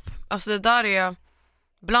egenskap. Alltså det där är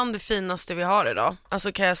bland det finaste vi har idag.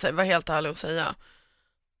 Alltså kan jag vara helt ärlig och säga.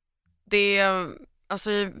 Det är, alltså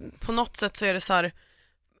på något sätt så är det så här,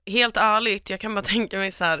 helt ärligt, jag kan bara tänka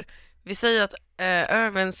mig så här, vi säger att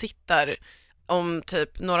Irvin sitter om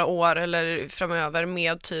typ några år eller framöver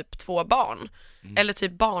med typ 2 barn. Eller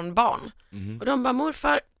typ barnbarn. Och de bara,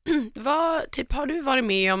 morfar, vad typ har du varit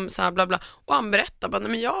med om så här bla bla, och han berättar bara,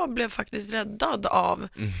 men jag blev faktiskt räddad av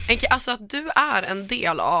alltså att du är en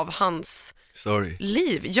del av hans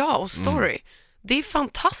liv, ja, och story. Det är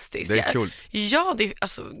fantastiskt. Det är coolt. Ja, det är,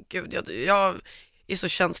 alltså gud, jag är så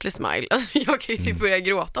känslig, Smile. Jag kan ju typ börja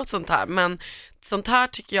gråta åt sånt här, men sånt här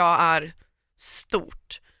tycker jag är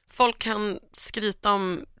stort. Folk kan skryta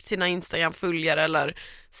om sina Instagram-följare eller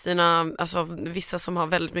sina, alltså vissa som har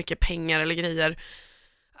väldigt mycket pengar eller grejer.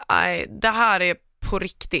 Nej, det här är på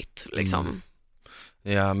riktigt liksom.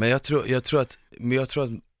 Ja, men jag tror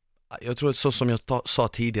att så som jag sa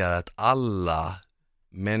tidigare, att alla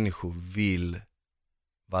människor vill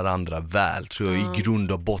varandra väl, tror jag, i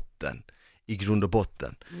grund och botten.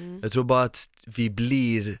 Jag tror bara att vi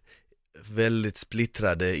blir väldigt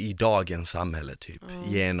splittrade i dagens samhälle typ,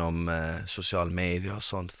 genom social media och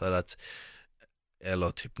sånt, för att,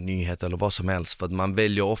 eller typ nyheter eller vad som helst, för att man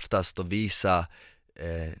väljer oftast att visa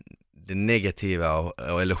det negativa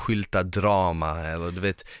eller skylta drama, eller du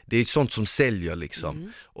vet, det är sånt som säljer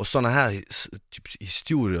liksom. Och såna här typ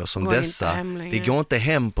historier som dessa, det går inte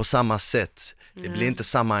hem på samma sätt. Det blir inte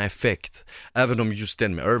samma effekt, även om just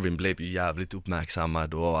den med Irvin blev ju jävligt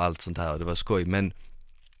uppmärksammad och allt sånt här, och det var skoj. Men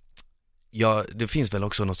ja, det finns väl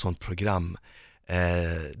också något sånt program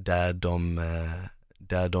där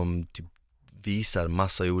de typ visar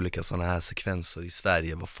massa olika sådana här sekvenser i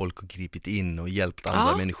Sverige, vad folk har gripit in och hjälpt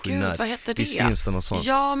andra människor i nöd. Vad heter det? Visst finns det något sånt?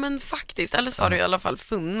 Ja, men faktiskt, eller så har det i alla fall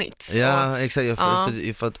funnits. Ja, exakt.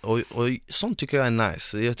 Och sånt tycker jag är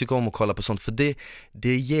nice. Jag tycker om att kolla på sånt, för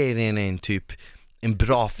det ger en typ en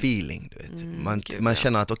bra feeling, du vet. Man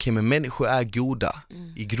känner att okej, men människor är goda.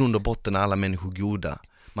 I grund och botten är alla människor goda.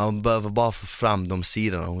 Man behöver bara få fram de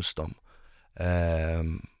sidorna hos dem.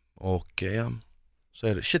 Och ja, så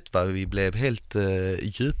är det. Shit vad vi blev helt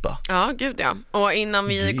djupa. Ja, gud ja. Och innan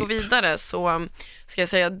vi går vidare så ska jag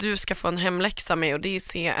säga att du ska få en hemläxa med, och det är att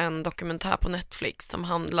se en dokumentär på Netflix som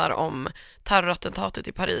handlar om terrorattentatet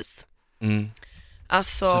i Paris.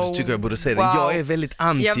 Alltså, så du tycker jag borde se det. Jag är väldigt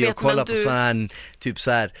anti att kolla på sån här, typ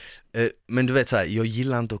så här, men du vet så här, jag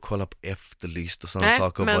gillar inte att kolla på Efterlyst och sådana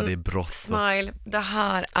saker, vad det är brott. Smile, det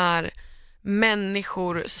här är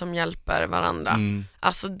människor som hjälper varandra.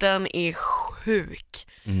 Alltså den är sjuk.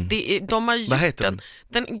 De har gjort vad heter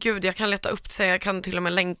den? Gud, jag kan leta upp det, jag kan till och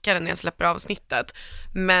med länka den när jag släpper avsnittet.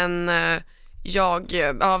 Men jag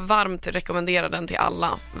varmt rekommenderar den till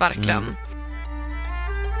alla, verkligen.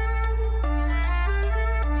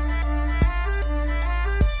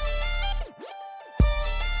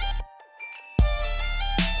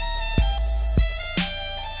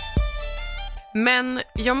 Men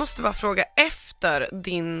jag måste bara fråga, efter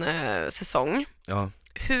din säsong,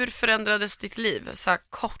 hur förändrades ditt liv? Så här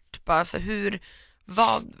kort bara, så här,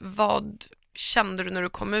 vad kände du när du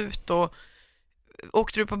kom ut, och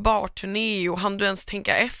åkte du på barturné, och hann du ens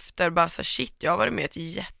tänka efter, bara så här, shit, jag har varit med i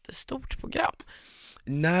ett jättestort program?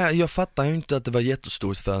 Nej, jag fattar ju inte att det var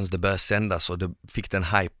jättestort förrän det började sändas och det fick den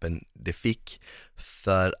hypen det fick,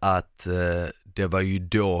 för att det var ju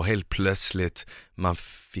då helt plötsligt man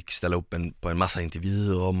fick ställa upp på en massa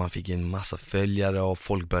intervjuer och man fick en massa följare och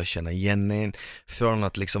folk började känna igen en. Från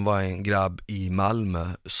att liksom vara en grabb i Malmö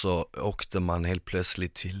så åkte man helt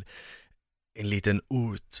plötsligt till en liten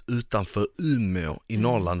ort utanför Umeå i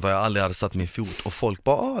Norrland, var jag aldrig hade satt min fot, och folk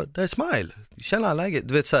bara, det är Smile, känner läget,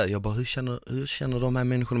 du vet så här. Jag bara, hur känner de här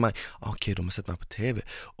människorna mig? Okej, de har sett mig på tv,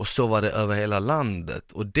 och så var det över hela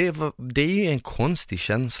landet, och det är ju en konstig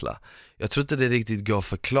känsla. Jag tror inte det riktigt går att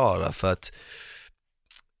förklara, för att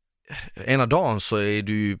ena dagen så är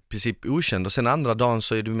du i princip okänd, och sen andra dagen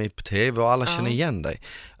så är du med på tv och alla känner igen dig.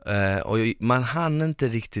 Och man hann inte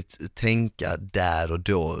riktigt tänka där och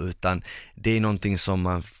då, utan det är någonting som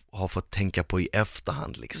man har fått tänka på i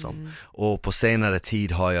efterhand liksom. Och på senare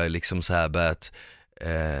tid har jag liksom så här börjat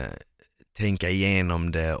tänka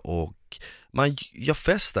igenom det och jag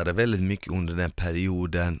festade väldigt mycket under den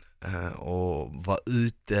perioden och var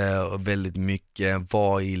ute och väldigt mycket,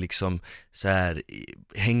 var i liksom så här,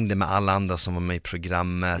 hängde med alla andra som var med i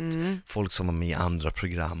programmet, folk som var med i andra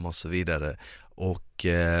program och så vidare. Och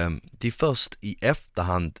det är först i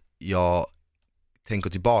efterhand jag tänker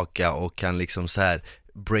tillbaka och kan liksom så här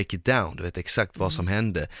break it down, du vet exakt vad som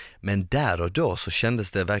hände. Men där och då så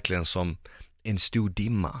kändes det verkligen som en stor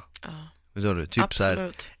dimma. Typ så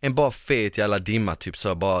här, en bara fet jävla dimma, typ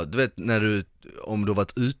så bara, du vet när om du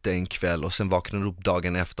varit ute en kväll och sen vaknar du upp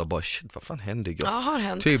dagen efter och bara shit, vad fan hände igår? Ja, har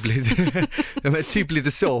hänt. Typ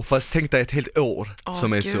lite så, fast tänk dig ett helt år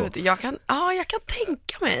som är Gud. så. Jag kan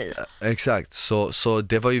tänka mig. Exakt, så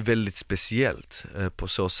det var ju väldigt speciellt på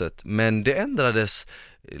så sätt. Men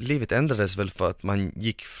livet ändrades väl för att man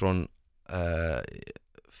gick från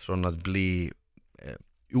att bli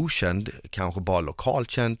okänd, kanske bara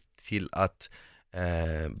lokalkänd, till att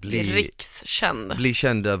bli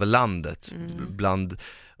känd över landet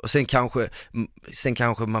och sen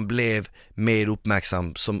kanske man blev mer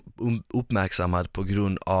uppmärksammad på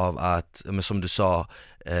grund av att, men som du sa,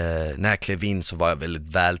 när jag klev in så var jag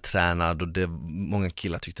väldigt vältränad och många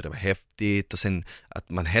killar tyckte det var häftigt, och sen att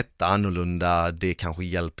man hette annorlunda, det kanske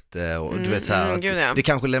hjälpte, och du vet så här, det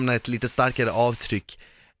kanske lämnade ett lite starkare avtryck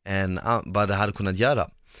än vad det hade kunnat göra.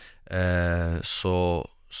 Så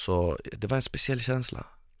det var en speciell känsla.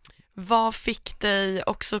 Vad fick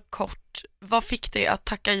dig att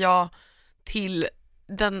tacka ja till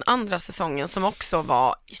den andra säsongen som också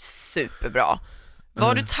var superbra?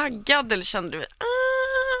 Var du taggad eller kände du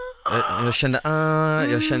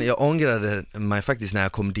jag ångrade mig faktiskt när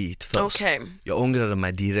jag kom dit först. Okay. Jag ångrade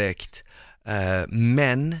mig direkt.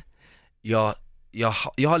 Men jag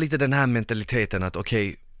har lite den här mentaliteten att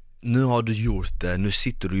okej, nu har du gjort det, nu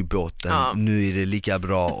sitter du i båten, nu är det lika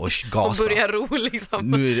bra att gasa. Och börja ro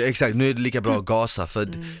liksom. Nu är det lika bra att gasa, för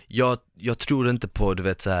jag tror inte på, du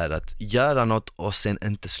vet så här, att göra något och sen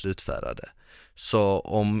inte slutföra det.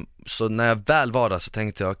 Så när jag väl var där så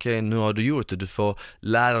tänkte jag okej, nu har du gjort det, du får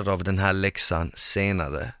lära dig av den här läxan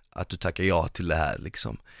senare, att du tackar ja till det här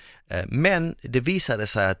liksom. Men det visade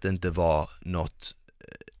sig att det inte var något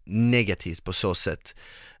negativt på så sätt.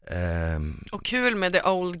 Och kul med the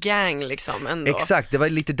old gang liksom ändå. Exakt, det var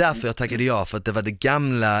lite därför jag tackade ja, för att det var det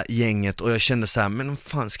gamla gänget och jag kände så här, men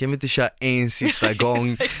fan, ska vi inte köra en sista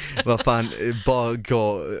gång? Vad fan, bara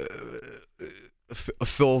gå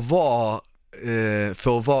för att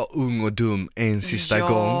vara ung och dum en sista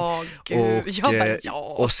gång.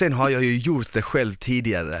 Och sen har jag ju gjort det själv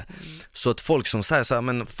tidigare. Så att folk som säger så här,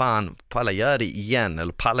 men fan, Palla gör det igen,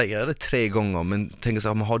 eller Palla gör det 3 gånger, men tänker så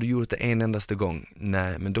här, men har du gjort det en endaste gång?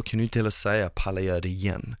 Nej, men då kan du inte heller säga Palla gör det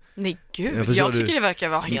igen. Nej gud, jag tycker det verkar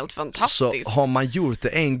vara helt fantastiskt. Så har man gjort det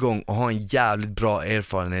en gång och har en jävligt bra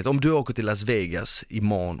erfarenhet, om du åker till Las Vegas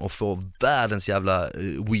imorgon och får världens jävla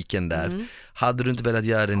weekend där, hade du inte velat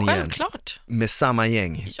göra den igen? Självklart. Med samma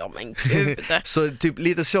gäng. Ja men gud. Så typ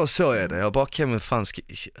lite så är det. Jag bara, men fan,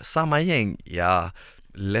 samma gäng, ja,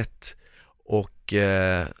 lätt. Och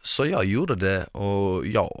så jag gjorde det, och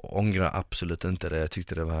jag ångrar absolut inte det. Jag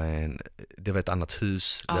tyckte det var ett annat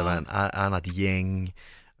hus, det var en annat gäng,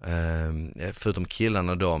 förutom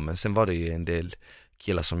killarna då, men sen var det ju en del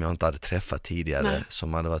killar som jag inte hade träffat tidigare.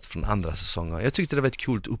 Som hade varit från andra säsonger. Jag tyckte det var ett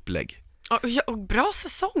coolt upplägg. Och bra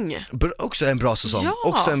säsong. Också en bra säsong. Ja.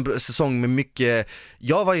 Också en säsong med mycket.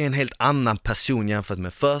 Jag var ju en helt annan person jämfört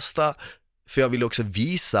med första. För jag ville också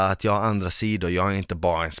visa att jag har andra sidor. Jag är inte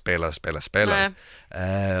bara en spelare.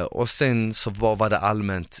 Och sen så var det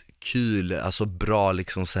allmänt kul, alltså bra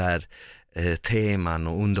liksom så här teman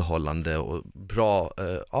och underhållande och bra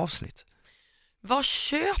avsnitt. Vad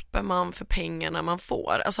köper man för pengarna man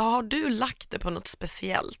får? Alltså har du lagt det på något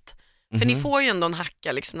speciellt? För ni får ju ändå en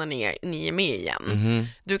hacka liksom när ni är med igen.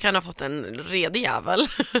 Du kan ha fått en redig jävel.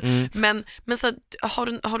 Men så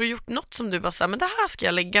har du gjort något som du bara säger, men det här ska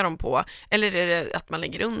jag lägga dem på? Eller är det att man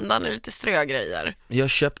lägger undan eller lite strögrejer? Jag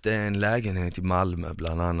köpte en lägenhet i Malmö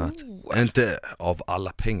bland annat. Inte av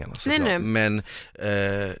alla pengarna såklart. Nej. Men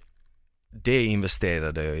det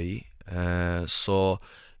investerade jag i. Så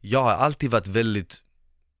jag har alltid varit väldigt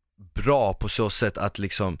bra på så sätt att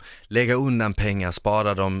liksom lägga undan pengar,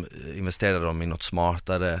 spara dem, investera dem i något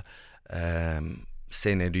smartare.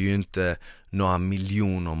 Sen är det ju inte några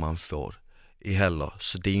miljoner man får i heller,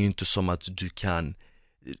 så det är ju inte som att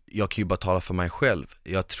jag kan ju bara tala för mig själv.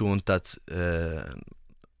 Jag tror inte att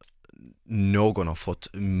någon har fått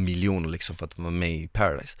miljoner liksom för att vara med i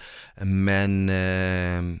Paradise, men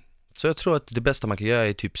så jag tror att det bästa man kan göra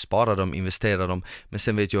är typ spara dem, investera dem. Men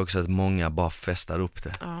sen vet jag också att många bara festar upp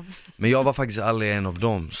det. Men jag var faktiskt aldrig en av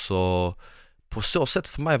dem. Så på så sätt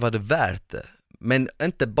för mig var det värt det. Men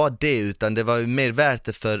inte bara det, utan det var ju mer värt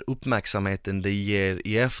det för uppmärksamheten det ger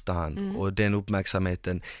i efterhand. Och den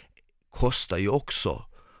uppmärksamheten kostar ju också.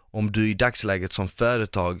 Om du i dagsläget som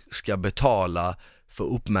företag ska betala för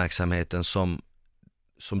uppmärksamheten som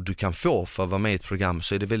du kan få för att vara med i ett program,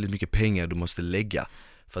 så är det väldigt mycket pengar du måste lägga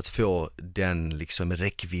för att få den liksom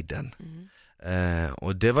räckvidden.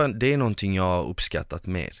 Och det är någonting jag har uppskattat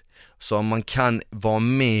mer. Så om man kan vara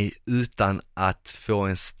med utan att få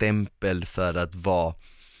en stämpel för att vara,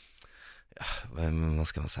 vad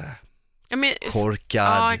ska man säga,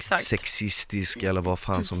 korkad, sexistisk eller vad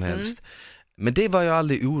fan som helst. Men det var jag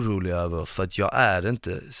aldrig orolig över, för att jag är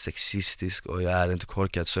inte sexistisk och jag är inte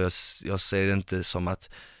korkad, så jag ser det inte som att,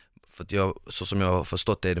 för att så som jag har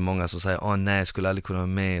förstått det, är det många som säger nej, jag skulle aldrig kunna vara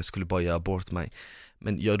med, jag skulle bara göra bort mig.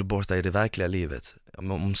 Men gör du bort dig i det verkliga livet?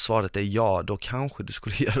 Om svaret är ja, då kanske du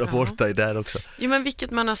skulle göra bort dig där också. Jo, men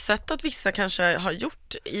vilket man har sett att vissa kanske har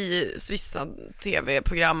gjort i vissa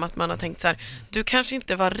tv-program, att man har tänkt så här: du kanske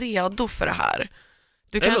inte var redo för det här.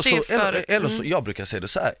 Eller så, jag brukar säga det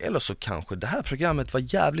så här, eller så kanske det här programmet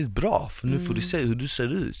var jävligt bra, för nu får du se hur du ser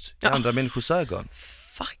ut i andra människors ögon.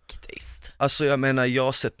 Faktiskt. Alltså jag menar, jag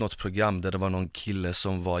har sett något program där det var någon kille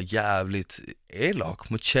som var jävligt elak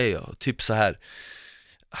mot tjejer, typ så här.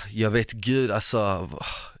 Jag vet gud, alltså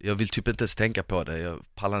jag vill typ inte ens tänka på det. Jag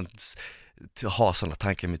pallar inte ha sådana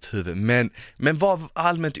tankar i mitt huvud. Men var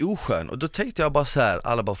allmänt oskön. Och då tänkte jag bara så här,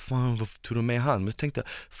 alla bara, fan varför tog du med han? Men jag tänkte,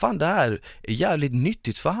 fan det här är jävligt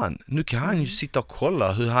nyttigt för han. Nu kan han ju sitta och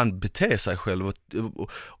kolla hur han beter sig själv.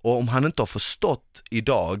 Och om han inte har förstått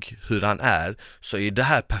idag hur han är, så är det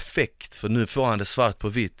här perfekt. För nu får han det svart på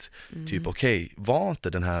vitt. Typ okej, var inte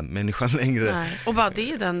den här människan längre. Nej. Och bara,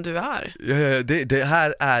 det är den du är. Ja, det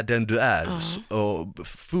här är den du är. Och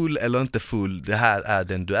full eller inte full, det här är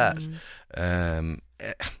den du är.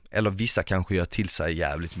 Eller vissa kanske gör till sig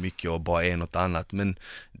jävligt mycket och bara är något annat, men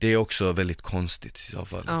det är också väldigt konstigt i så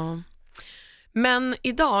fall. Ja. Men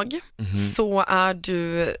idag så är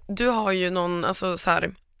du har ju någon, alltså så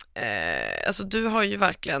här, alltså du har ju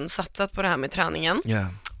verkligen satsat på det här med träningen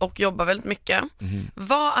och jobbar väldigt mycket.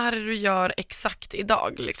 Vad är det du gör exakt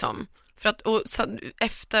idag liksom? För att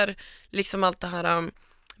efter liksom allt det här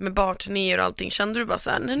med barturnéer och allting, kände du bara så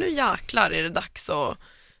här, nej nu jäklar är det dags att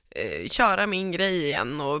köra min grej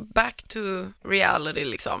igen och back to reality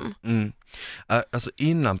liksom. Alltså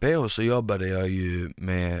innan PH så jobbade jag ju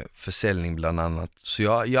med försäljning bland annat, så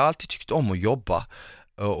jag har alltid tyckt om att jobba,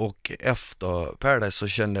 och efter Paradise så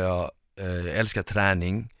kände jag älskar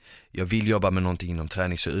träning, jag vill jobba med någonting inom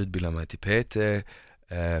träning, så jag utbildade mig till PT,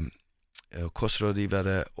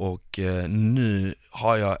 kostrådgivare, och nu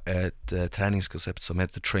har jag ett träningskoncept som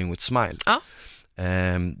heter Train with Smile.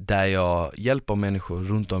 Där jag hjälper människor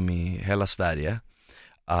runt om i hela Sverige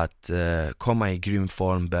att komma i grym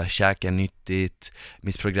form, börja käka nyttigt.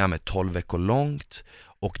 Mitt program är 12 veckor långt,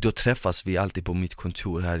 och då träffas vi alltid på mitt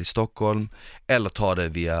kontor här i Stockholm, eller tar det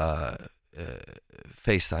via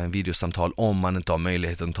FaceTime, videosamtal, om man inte har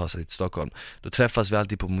möjligheten att ta sig till Stockholm. Då träffas vi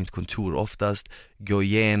alltid på mitt kontor oftast, går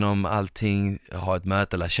igenom allting, har ett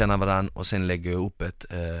möte, eller känna varandra, och sen lägger jag upp ett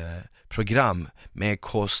program med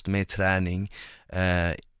kost, med träning,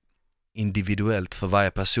 individuellt för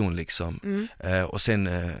varje person liksom. Och sen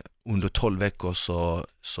under 12 veckor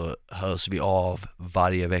så hörs vi av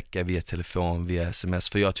varje vecka via telefon, via sms,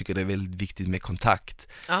 för jag tycker det är väldigt viktigt med kontakt.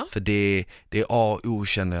 För det är A och O,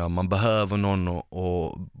 känner jag. Man behöver någon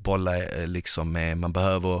att bolla liksom med, man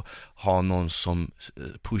behöver ha någon som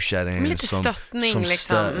pushar en, lite stöttning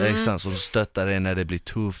liksom. Som stöttar en när det blir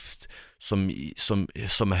tufft,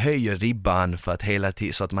 som höjer ribban för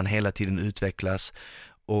att så att man hela tiden utvecklas.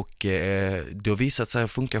 Och det har visat sig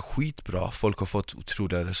att funka skitbra. Folk har fått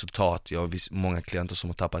otroliga resultat. Jag har många klienter som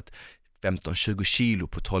har tappat 15-20 kilo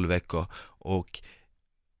på 12 veckor och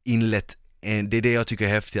inlett det är det jag tycker är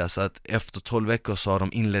häftigast, att efter 12 veckor så har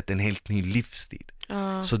de inlett en helt ny livsstil.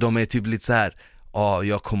 Så de är typ lite så här: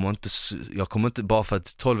 jag kommer inte, bara för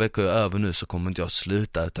att 12 veckor är över nu så kommer inte jag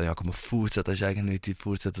sluta, utan jag kommer fortsätta käka nyttigt,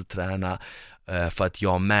 fortsätta träna, för att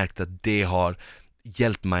jag har märkt att det har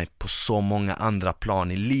hjälpt mig på så många andra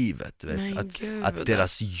plan i livet, vet? Att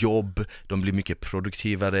deras jobb, de blir mycket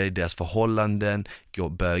produktivare, deras förhållanden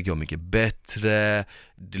börjar gå mycket bättre,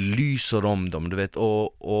 det lyser om dem, du vet,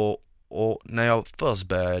 och när jag först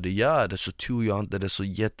började göra det så tog jag inte det så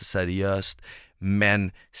jätteseriöst,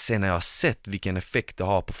 men sen när jag har sett vilken effekt det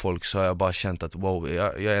har på folk så har jag bara känt att wow,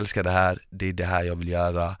 jag älskar det här, det är det här jag vill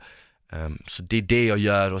göra, så det är det jag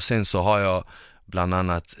gör. Och sen så har jag bland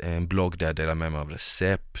annat en blogg där jag delar med mig av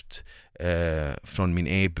recept från min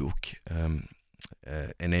e-bok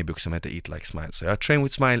en e-bok som heter Eat Like Smile. Så jag train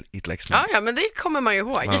with smile, eat like smile. Ja, men det kommer man ju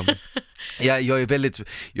ihåg. Ja, jag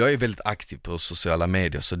är väldigt aktiv på sociala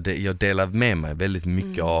medier, så jag delar med mig väldigt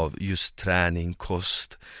mycket av just träning,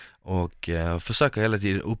 kost, och försöker hela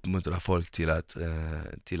tiden uppmuntra folk till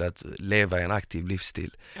att leva en aktiv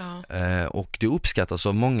livsstil. Och det uppskattas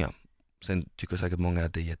av många. Sen tycker säkert många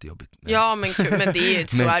att det är jättejobbigt. Ja, men så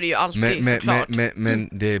är det ju alltid, såklart. Men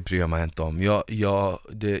det bryr man inte om.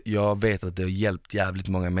 Jag vet att det har hjälpt jävligt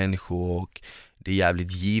många människor, och det är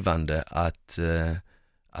jävligt givande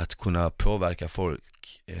att kunna påverka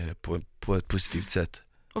folk på ett positivt sätt.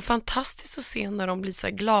 Och fantastiskt att se när de blir så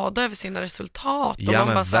glada över sina resultat. Och ja, man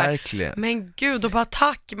men bara verkligen. Men gud, och bara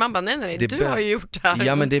tack. Man bara, nej, du har ju gjort det här.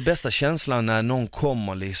 Ja, men det är bästa känslan när någon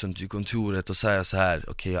kommer liksom till kontoret och säger så här: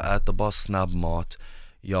 okej, jag äter bara snabbmat,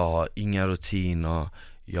 jag har inga rutiner,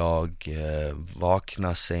 jag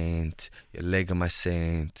vaknar sent, jag lägger mig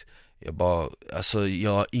sent,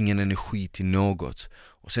 jag har ingen energi till något.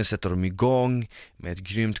 Och sen sätter de igång med ett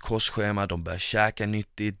grymt kostschema, de börjar käka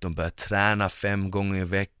nyttigt, de börjar träna 5 gånger i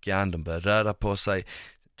veckan, de börjar röra på sig.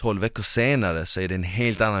 12 veckor senare så är det en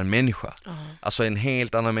helt annan människa. Alltså en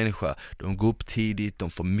helt annan människa. De går upp tidigt,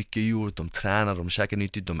 de får mycket gjort, de tränar, de käkar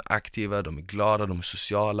nyttigt, de är aktiva, de är glada, de är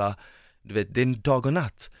sociala. Du vet, det är en dag och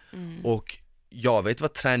natt. Och jag vet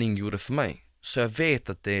vad träning gjorde för mig. Så jag vet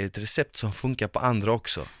att det är ett recept som funkar på andra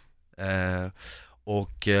också.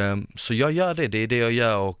 Och så jag gör det är det jag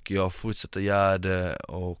gör, och jag fortsätter göra det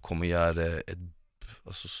och kommer göra det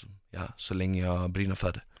så länge jag brinner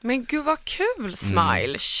för det. Men gud vad kul,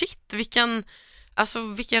 Smile. Shit, vilken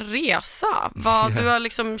resa. Vad du har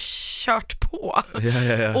liksom kört på.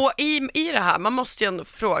 Ja. Och i det här, man måste ju ändå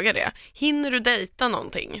fråga det. Hinner du dejta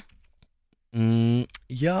någonting?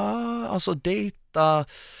 Ja, alltså dejta.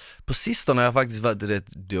 På sistone har jag faktiskt varit rätt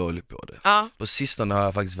dålig på det. Ja. På sistone har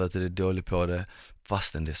jag faktiskt varit rätt dålig på det,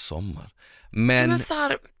 fastän det är sommar. Men så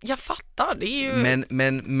här, jag fattar, det är ju...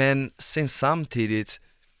 Men sen samtidigt,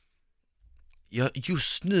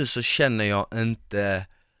 just nu så känner jag inte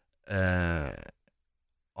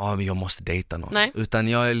men jag måste dejta någon. Nej. Utan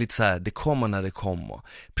jag är lite så här, det kommer när det kommer.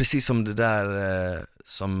 Precis som det där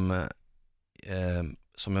som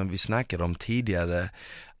vi snackade om tidigare,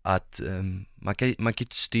 att man kan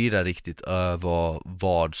inte styra riktigt över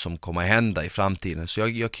vad som kommer hända i framtiden. Så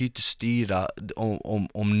jag kan ju inte styra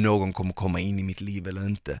om någon kommer komma in i mitt liv eller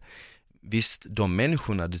inte. Visst, de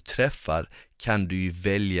människorna du träffar kan du ju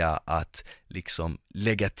välja att liksom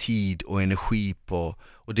lägga tid och energi på,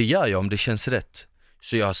 och det gör jag om det känns rätt.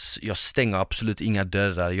 Så jag stänger absolut inga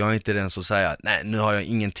dörrar. Jag är inte den som säger nej, nu har jag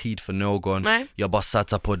ingen tid för någon. Nej. Jag bara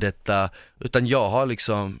satsar på detta. Utan jag har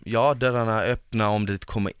liksom, dörrarna öppna. Om det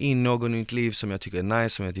kommer in någon i mitt liv som jag tycker är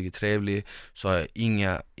nice, som jag tycker är trevlig, så har jag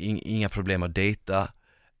inga problem att dejta.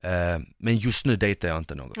 Men just nu dejtar jag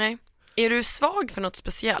inte någon. Nej. Är du svag för något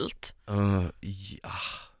speciellt?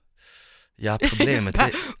 Ja, problemet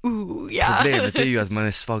är ju att man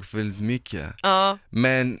är svag för väldigt mycket. Ja.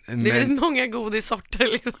 Men det är många godissorter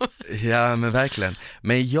liksom. Ja, men verkligen.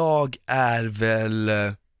 Men jag är väl,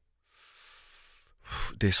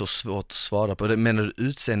 det är så svårt att svara på det. Menar du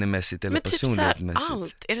utseendemässigt eller personlighetsmässigt? Men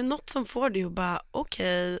typ allt. Är det något som får dig att bara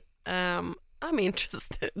okej, I'm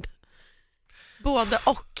interested? Både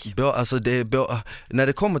och. Alltså när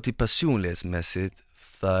det kommer till personlighetsmässigt,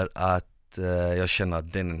 för att jag känner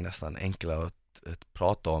att den är nästan enklare att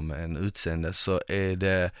prata om än utseende, så är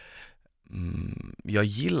det jag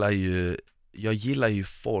gillar ju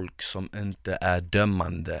folk som inte är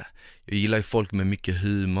dömande. Jag gillar ju folk med mycket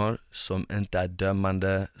humor, som inte är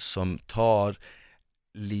dömande, som tar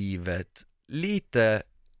livet lite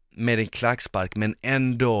med en klackspark men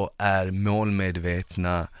ändå är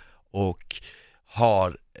målmedvetna och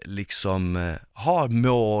har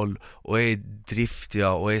mål och är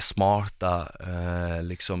driftiga och är smarta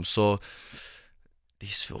liksom. Så det är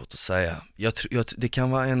svårt att säga. Det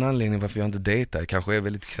kan vara en anledning varför jag inte dejtar. Kanske är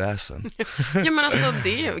väldigt kräsen. Ja, men alltså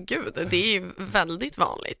det är väldigt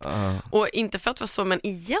vanligt. Och inte för att vara så, men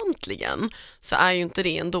egentligen så är ju inte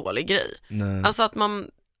det en dålig grej. Nej. Alltså att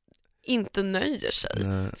man inte nöjer sig.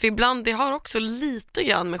 Nej. För ibland, det har också lite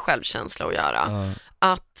grann med självkänsla att göra.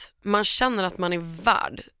 Att man känner att man är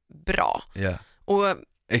värd bra. Yeah. Och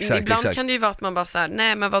ibland kan det ju vara att man bara säger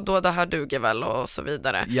nej, men vadå, det här duger väl och så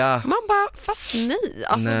vidare. Yeah. Man bara, fast nej.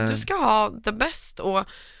 Alltså du ska ha the best, och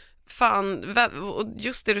fan, och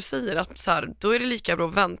just det du säger, att så här, då är det lika bra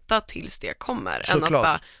att vänta tills det kommer. Än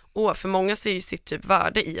att bara, för många ser ju sitt typ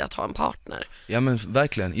värde i att ha en partner. Ja, men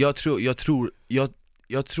verkligen. Jag tror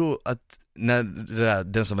att när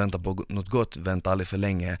den som väntar på något gott väntar aldrig för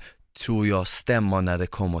länge, tror jag stämmer när det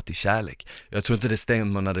kommer till kärlek. Jag tror inte det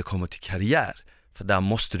stämmer när det kommer till karriär. För där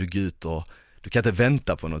måste du gå ut och du kan inte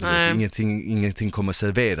vänta på något. Ingenting kommer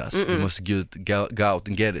serveras. Du måste go out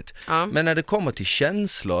and get it. Men när det kommer till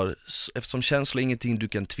känslor, eftersom känslor är ingenting du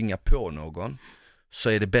kan tvinga på någon, så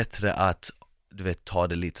är det bättre att ta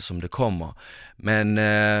det lite som det kommer. Men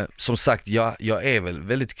som sagt, jag är väl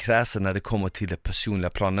väldigt kräsen när det kommer till det personliga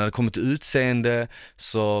planen. När det kommer till utseende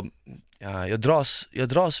så jag dras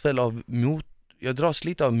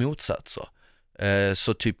lite av motsatser.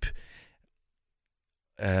 Så typ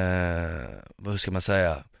vad ska man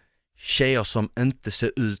säga, tjejer som inte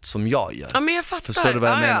ser ut som jag gör. Ja, men jag fattar. Förstår du vad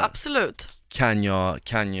jag menar? Ja, absolut. Kan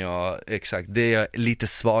jag, exakt, det är jag lite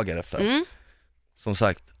svagare för. Som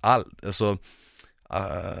sagt,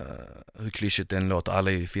 hur klyschigt den låter,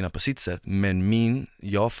 alla är ju fina på sitt sätt, men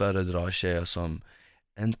jag föredrar tjejer som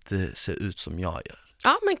inte ser ut som jag gör.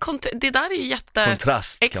 Ja, men det där är ju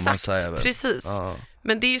kontrast, exakt, kan man säga väl. Precis.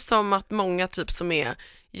 Men det är ju som att många typ som är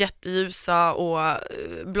jätteljusa och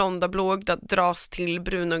blonda, blåögda dras till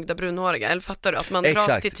brunögda, brunhåriga. Eller fattar du? Att man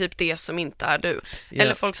dras till typ det som inte är du.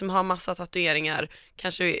 Eller folk som har massa tatueringar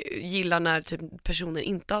kanske gillar när typ personen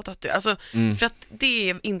inte har tatueringar. Alltså, för att det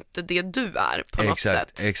är inte det du är på något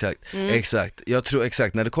sätt. Exakt. Jag tror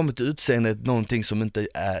exakt, när det kommer till utseendet, någonting som inte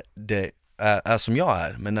är det är som jag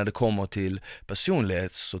är, men när det kommer till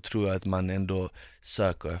personlighet så tror jag att man ändå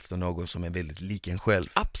söker efter någon som är väldigt lik en själv.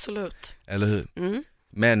 Absolut. Eller hur?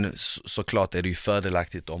 Men såklart är det ju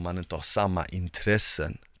fördelaktigt om man inte har samma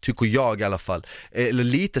intressen, tycker jag i alla fall, eller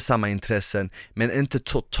lite samma intressen, men inte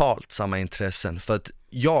totalt samma intressen, för att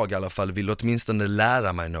jag i alla fall vill åtminstone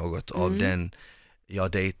lära mig något av den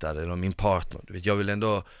jag dejtar eller min partner. Du vet, jag vill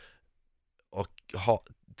ändå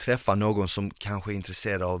träffa någon som kanske är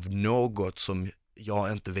intresserad av något som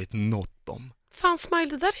jag inte vet något om. Fan Smile,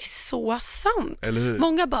 det där är så sant. Eller hur?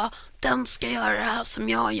 Många bara, den ska göra det här som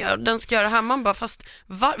jag gör, den ska göra det här. Man bara, fast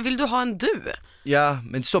vill du ha en du? Ja,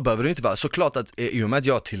 men så behöver det inte vara. Såklart att i och med att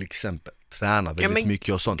jag till exempel tränar väldigt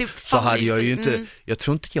mycket och sånt, så hade jag ju inte, jag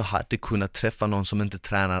tror inte jag hade kunnat träffa någon som inte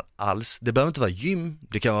tränar alls. Det behöver inte vara gym,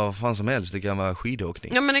 det kan vara vad fan som helst, det kan vara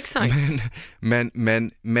skidåkning. Ja, men exakt.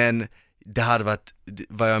 Men det hade varit,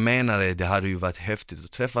 vad jag menar är, det hade ju varit häftigt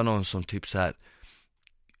att träffa någon som typ så här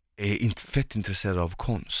är inte fett intresserad av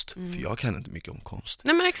konst, för jag kan inte mycket om konst.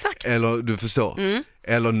 Nej, men exakt. Eller du förstår.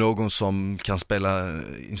 Eller någon som kan spela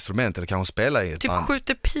instrument eller kanske spela i ett typ band.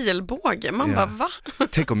 Skjuter pilbåge. Man bara, va?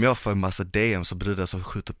 Tänk om jag får en massa DM så brudar som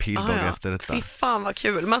skjuter pilbåge efter detta. Fy fan vad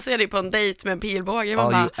kul. Man ser det på en dejt med en pilbåge. Man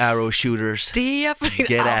All bara, you arrow shooters, det är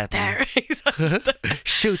get out at there.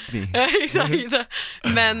 Shoot me. Exakt.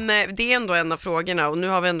 Men det är ändå en av frågorna, och nu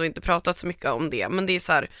har vi ändå inte pratat så mycket om det, men det är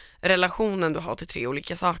så här, relationen du har till 3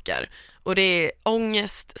 olika saker. Och det är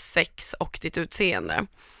ångest, sex och ditt utseende.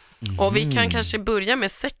 Och vi kan kanske börja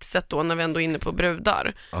med sexet då, när vi ändå är inne på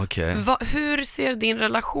brudar. Okay. Hur ser din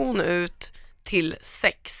relation ut till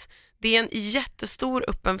sex? Det är en jättestor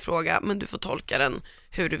öppen fråga, men du får tolka den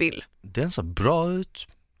hur du vill. Den ser bra ut,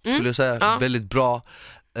 skulle jag säga. Ja. Väldigt bra.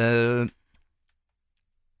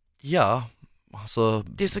 Ja, alltså,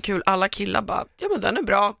 det är så kul, alla killar bara, ja men den är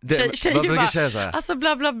bra. Tjejer bara, alltså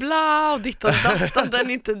bla bla bla, och ditt och datan, den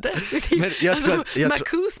är inte destruktiv.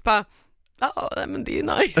 Marcus bara, ja, men det är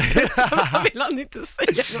nice. Vad vill han inte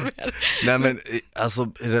säga något mer? Nej, men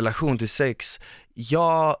alltså relation till sex,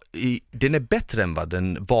 den är bättre än vad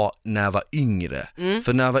den var när jag var yngre.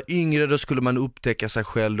 För när jag var yngre, då skulle man upptäcka sig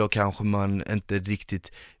själv, då kanske man inte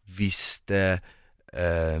riktigt visste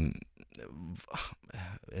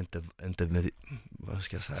inte vad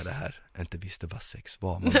ska jag säga det här, inte visste vad sex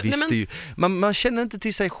var. Man visste ju, man känner inte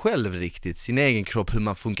till sig själv riktigt, sin egen kropp, hur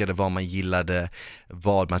man funkade, vad man gillade,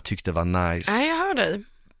 vad man tyckte var nice. Nej, jag hör dig.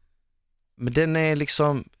 Men den är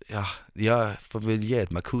liksom, jag får väl ge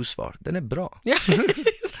ett Marcus-svar. Den är bra. Ja.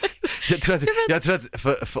 jag tror att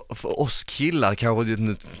för oss killar, kanske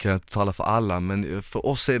nu kan jag tala för alla, men för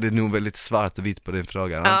oss är det nog väldigt svart och vitt på den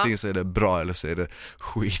frågan. Antingen så är det bra eller så är det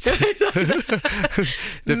skit.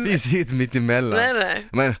 Det finns inget mitt emellan. Nej.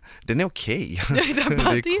 Men den är okej.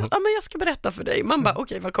 Men jag ska berätta för dig. Man bara,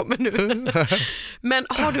 okej, vad kommer nu? Men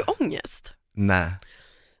har du ångest? Nej.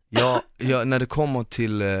 När det kommer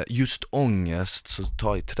till just ångest, så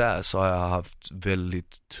tar i trä, så har jag haft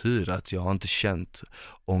väldigt tur att jag har inte känt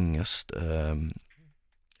ångest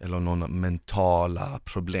eller några mentala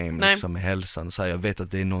problem liksom, med hälsan. Så jag vet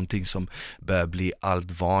att det är någonting som börjar bli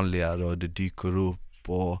allt vanligare och det dyker upp,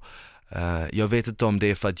 och jag vet inte om det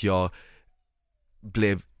är för att jag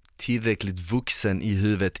blev tillräckligt vuxen i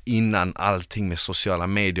huvudet innan allting med sociala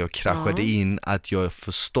medier kraschade in, att jag har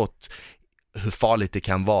förstått hur farligt det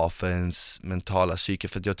kan vara för ens mentala psyke.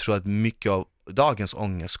 För att jag tror att mycket av dagens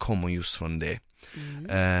ångest kommer just från det.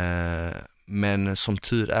 Men som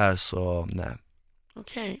tur är så, nej.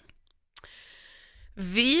 Okej.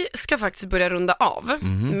 Vi ska faktiskt börja runda av.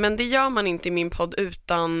 Men det gör man inte i min podd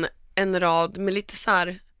utan en rad med lite så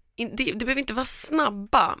här, det behöver inte vara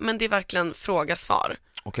snabba, men det är verkligen fråga-svar.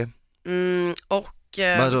 Okej. Och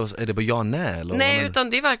vadå, är det bara ja, nej? Eller nej, utan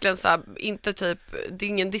det är verkligen så här, inte typ, det är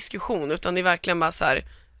ingen diskussion, utan det är verkligen bara så här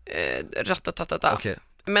ratatatata. Okej.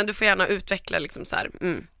 Men du får gärna utveckla liksom så här.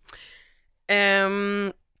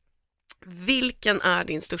 Vilken är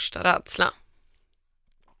din största rädsla?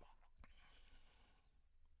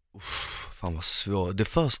 Fan vad svårt. Det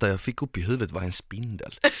första jag fick upp i huvudet var en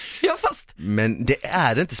spindel. Ja, fast Men det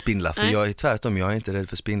är inte spindlar, för Nej. jag är tvärtom, jag är inte rädd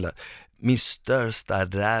för spindlar. Min största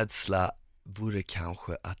rädsla vore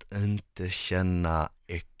kanske att inte känna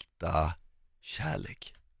äkta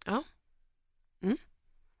kärlek. Ja.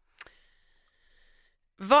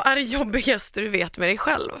 Vad är det jobbigaste du vet med dig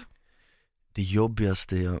själv? Det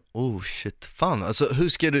jobbigaste jag, fan, alltså hur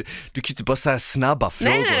ska du kan ju inte bara säga snabba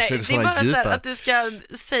frågor. Nej, så är det är bara djupa. så här att du ska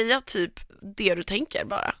säga typ det du tänker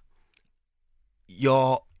bara.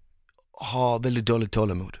 Jag har väldigt dåligt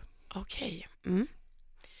tålamod. Okej.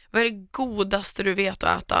 Vad är det godaste du vet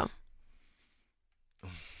att äta?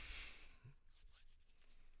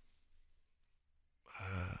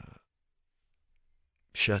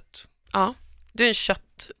 Kött. Ja, du är en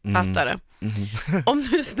köttätare. Om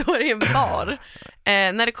du står i en bar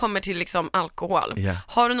när det kommer till liksom alkohol,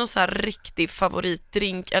 har du någon så här riktig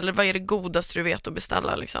favoritdrink, eller vad är det godaste du vet att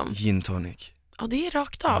beställa liksom? Gin tonic. Ja, det är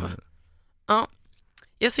rakt av. Ja.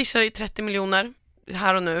 Jag swishar dig 30 miljoner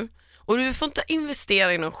här och nu. Och du får inte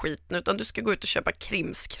investera i någon skit nu, utan du ska gå ut och köpa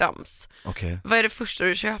krimskrams. Okej. Vad är det första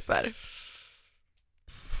du köper?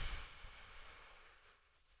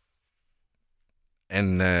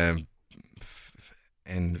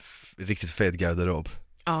 En riktigt fet garderob.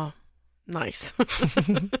 Ja, nice.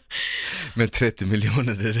 Men 30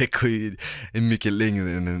 miljoner, det räcker ju mycket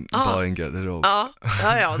längre än bara en garderob. Ja,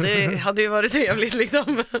 det hade ju varit trevligt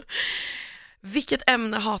liksom. Vilket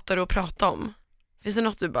ämne hatar du att prata om? Finns det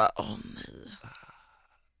något du bara, nej.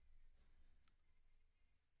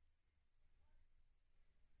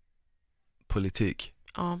 Politik.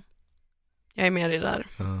 Ja, jag är med dig där.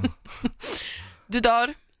 Ja. Du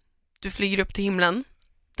dör, du flyger upp till himlen.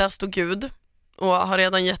 Där står Gud och har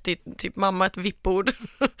redan gett din typ mamma ett vippord.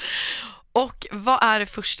 Och vad är det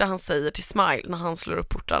första han säger till Smile när han slår upp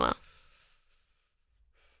portarna?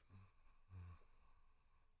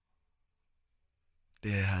 Det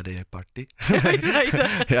här är party.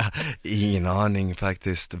 Exakt. Ja, ingen aning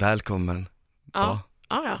faktiskt. Välkommen. Ja.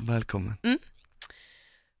 Välkommen.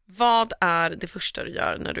 Vad är det första du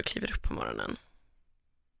gör när du kliver upp på morgonen?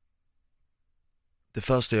 Det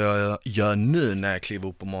första jag gör nu när jag kliver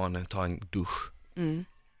upp på morgonen är att ta en dusch.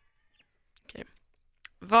 Okej.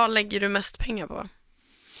 Vad lägger du mest pengar på?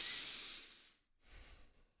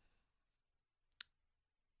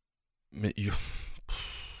 Men jag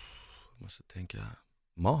måste tänka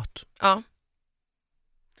mat. Ja.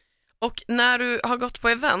 Och när du har gått på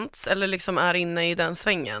events eller liksom är inne i den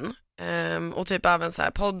svängen och typ även så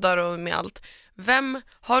här poddar och med allt,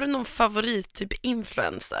 har du någon favorit typ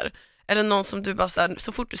influencer? Eller någon som du bara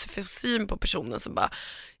så fort du får syn på personen så bara,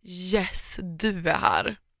 yes, du är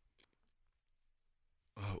här.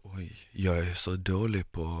 Oj, jag är så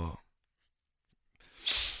dålig på...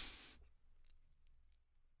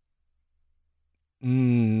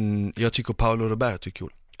 jag tycker Paolo Roberto är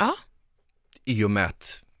kul. Ja. I och med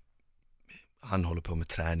att han håller på med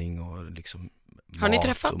träning och liksom har ni mat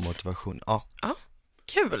träffats? Och motivation. Ja.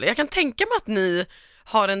 Kul, jag kan tänka mig att ni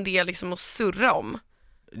har en del liksom att surra om.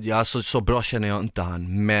 Ja, alltså, så bra känner jag inte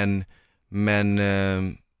han, men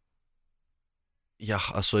ja,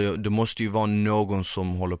 alltså det måste ju vara någon som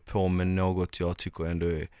håller på med något jag tycker ändå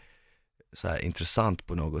är så här intressant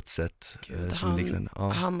på något sätt. Gud, som liknande. Ja.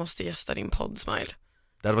 Han måste gästa din podd, Smile.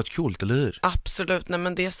 Det hade varit coolt, eller hur? Absolut, nej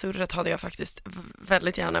men det surret hade jag faktiskt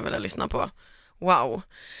väldigt gärna velat lyssna på. Wow.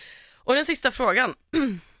 Och den sista frågan.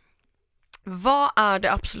 Vad är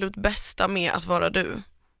det absolut bästa med att vara du?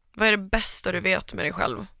 Vad är det bästa du vet med dig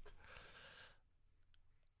själv?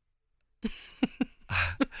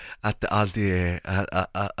 Att det alltid är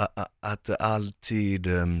att det alltid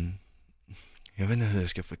jag vet inte hur jag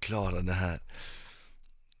ska förklara det här.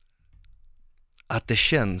 Att det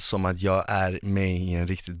känns som att jag är med i en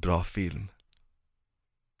riktigt bra film.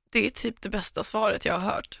 Det är typ det bästa svaret jag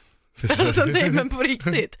har hört. Alltså, nej men på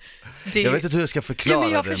riktigt. Jag vet inte hur jag ska förklara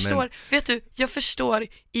men jag det. Förstår, vet du, jag förstår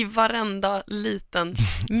i varenda liten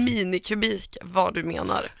minikubik vad du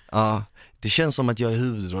menar. Ja, det känns som att jag är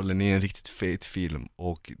huvudrollen i en riktigt fet film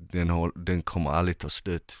och den kommer aldrig ta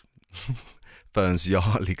slut. förrän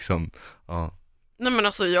jag liksom, ja. Nej men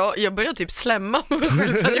alltså jag började typ slämma mig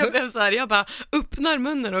själv för jag blev så här, jag bara öppnar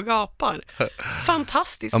munnen och gapar.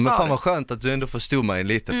 Fantastiskt. Ja men fan vad skönt att du ändå förstod mig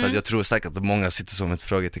lite, för att jag tror säkert att många sitter som ett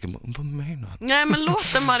frågetecken, vad menar du? Nej men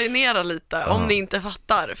låt det marinera lite om ni inte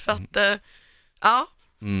fattar, för att ja.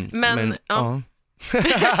 Men ja.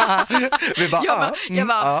 Vi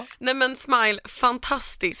bara, nej men Smile,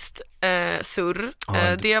 fantastiskt surr.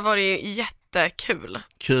 Det har varit jättekul.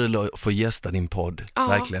 Kul att få gästa din podd,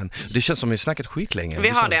 verkligen. Det känns som vi har snackat skitlänge. Vi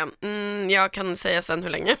har det. Jag kan säga sen hur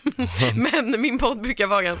länge. Men min podd brukar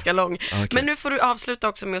vara ganska lång. Okay. Men nu får du avsluta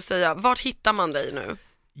också med att säga, vart hittar man dig nu?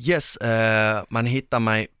 Yes, man hittar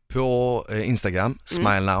mig på Instagram,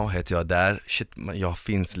 Smile Now heter jag där. Shit, jag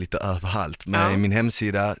finns lite överallt. Men min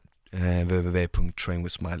hemsida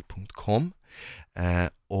www.trainwithsmile.com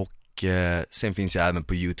och sen finns jag även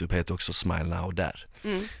på YouTube, heter också Smile Now där.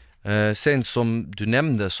 Sen som du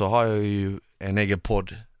nämnde så har jag ju en egen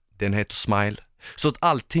podd, den heter Smile. Så att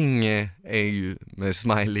allting är ju med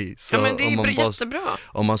smiley. Så ja men det är jättebra.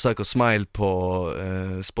 Om man söker Smile på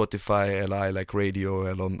Spotify eller I Like Radio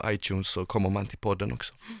eller iTunes så kommer man till podden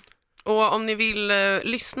också. Och om ni vill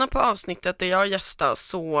lyssna på avsnittet där jag gästar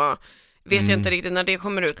så vet jag inte riktigt när det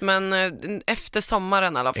kommer ut, men efter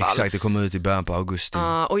sommaren i alla fall. Exakt, det kommer ut i början på augusti.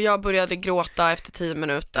 Och jag började gråta efter 10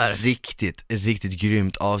 minuter. Riktigt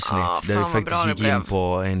grymt avsnitt. Där vi faktiskt gick in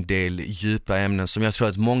på en del djupa ämnen som jag tror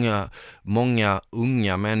att många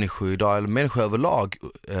unga människor idag, eller människor överlag,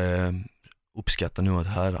 uppskattar nog att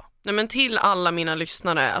höra. Nej men till alla mina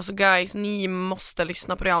lyssnare, alltså guys, ni måste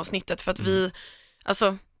lyssna på det avsnittet för att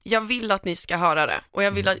jag vill att ni ska höra det. Och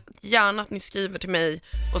jag vill gärna att ni skriver till mig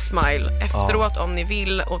och Smile efteråt om ni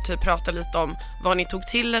vill, och typ prata lite om vad ni tog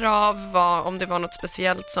till er av, om det var något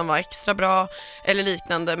speciellt som var extra bra eller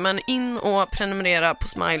liknande. Men in och prenumerera på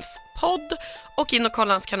Smiles podd och in och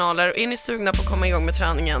kolla hans kanaler. Och är ni sugna på att komma igång med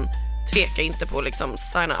träningen, tveka inte på liksom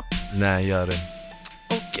sign up. Nej, gör det.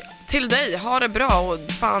 Och till dig, ha det bra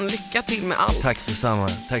och fan lycka till med allt. Tack detsamma,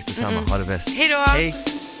 ha det bäst. Hej då! Hej!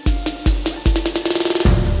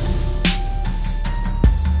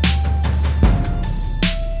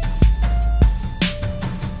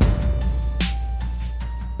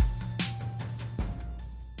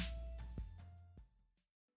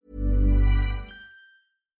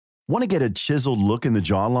 Want to get a chiseled look in the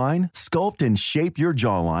jawline? Sculpt and shape your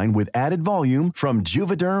jawline with added volume from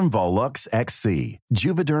Juvederm Volux XC.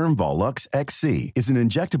 Juvederm Volux XC is an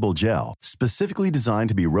injectable gel specifically designed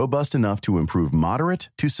to be robust enough to improve moderate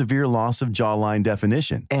to severe loss of jawline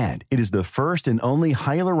definition. And it is the first and only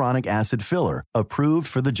hyaluronic acid filler approved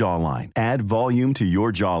for the jawline. Add volume to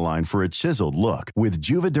your jawline for a chiseled look with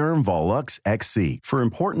Juvederm Volux XC. For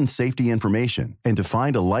important safety information and to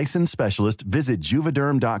find a licensed specialist, visit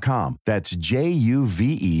juvederm.com. That's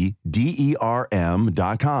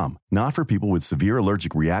JUVEDERM.com. Not for people with severe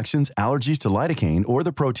allergic reactions, allergies to lidocaine, or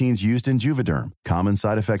the proteins used in Juvederm. Common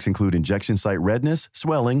side effects include injection site redness,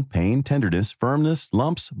 swelling, pain, tenderness, firmness,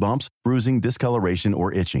 lumps, bumps, bruising, discoloration,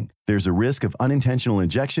 or itching. There's a risk of unintentional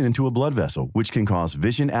injection into a blood vessel, which can cause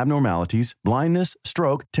vision abnormalities, blindness,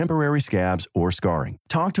 stroke, temporary scabs, or scarring.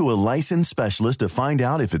 Talk to a licensed specialist to find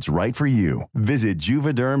out if it's right for you. Visit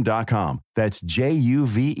Juvederm.com. That's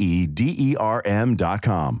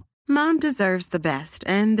JUVEDERM.com. Mom deserves the best,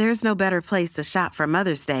 and there's no better place to shop for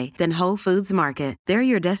Mother's Day than Whole Foods Market. They're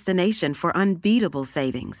your destination for unbeatable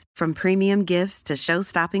savings, from premium gifts to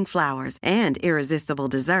show-stopping flowers and irresistible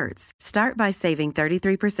desserts. Start by saving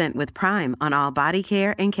 33% with Prime on all body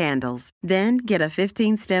care and candles. Then get a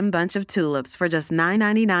 15-stem bunch of tulips for just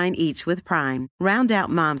 $9.99 each with Prime. Round out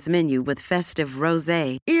Mom's menu with festive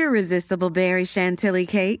rosé, irresistible berry chantilly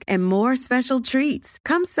cake, and more special treats.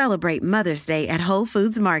 Come celebrate Mother's Day at Whole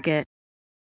Foods Market.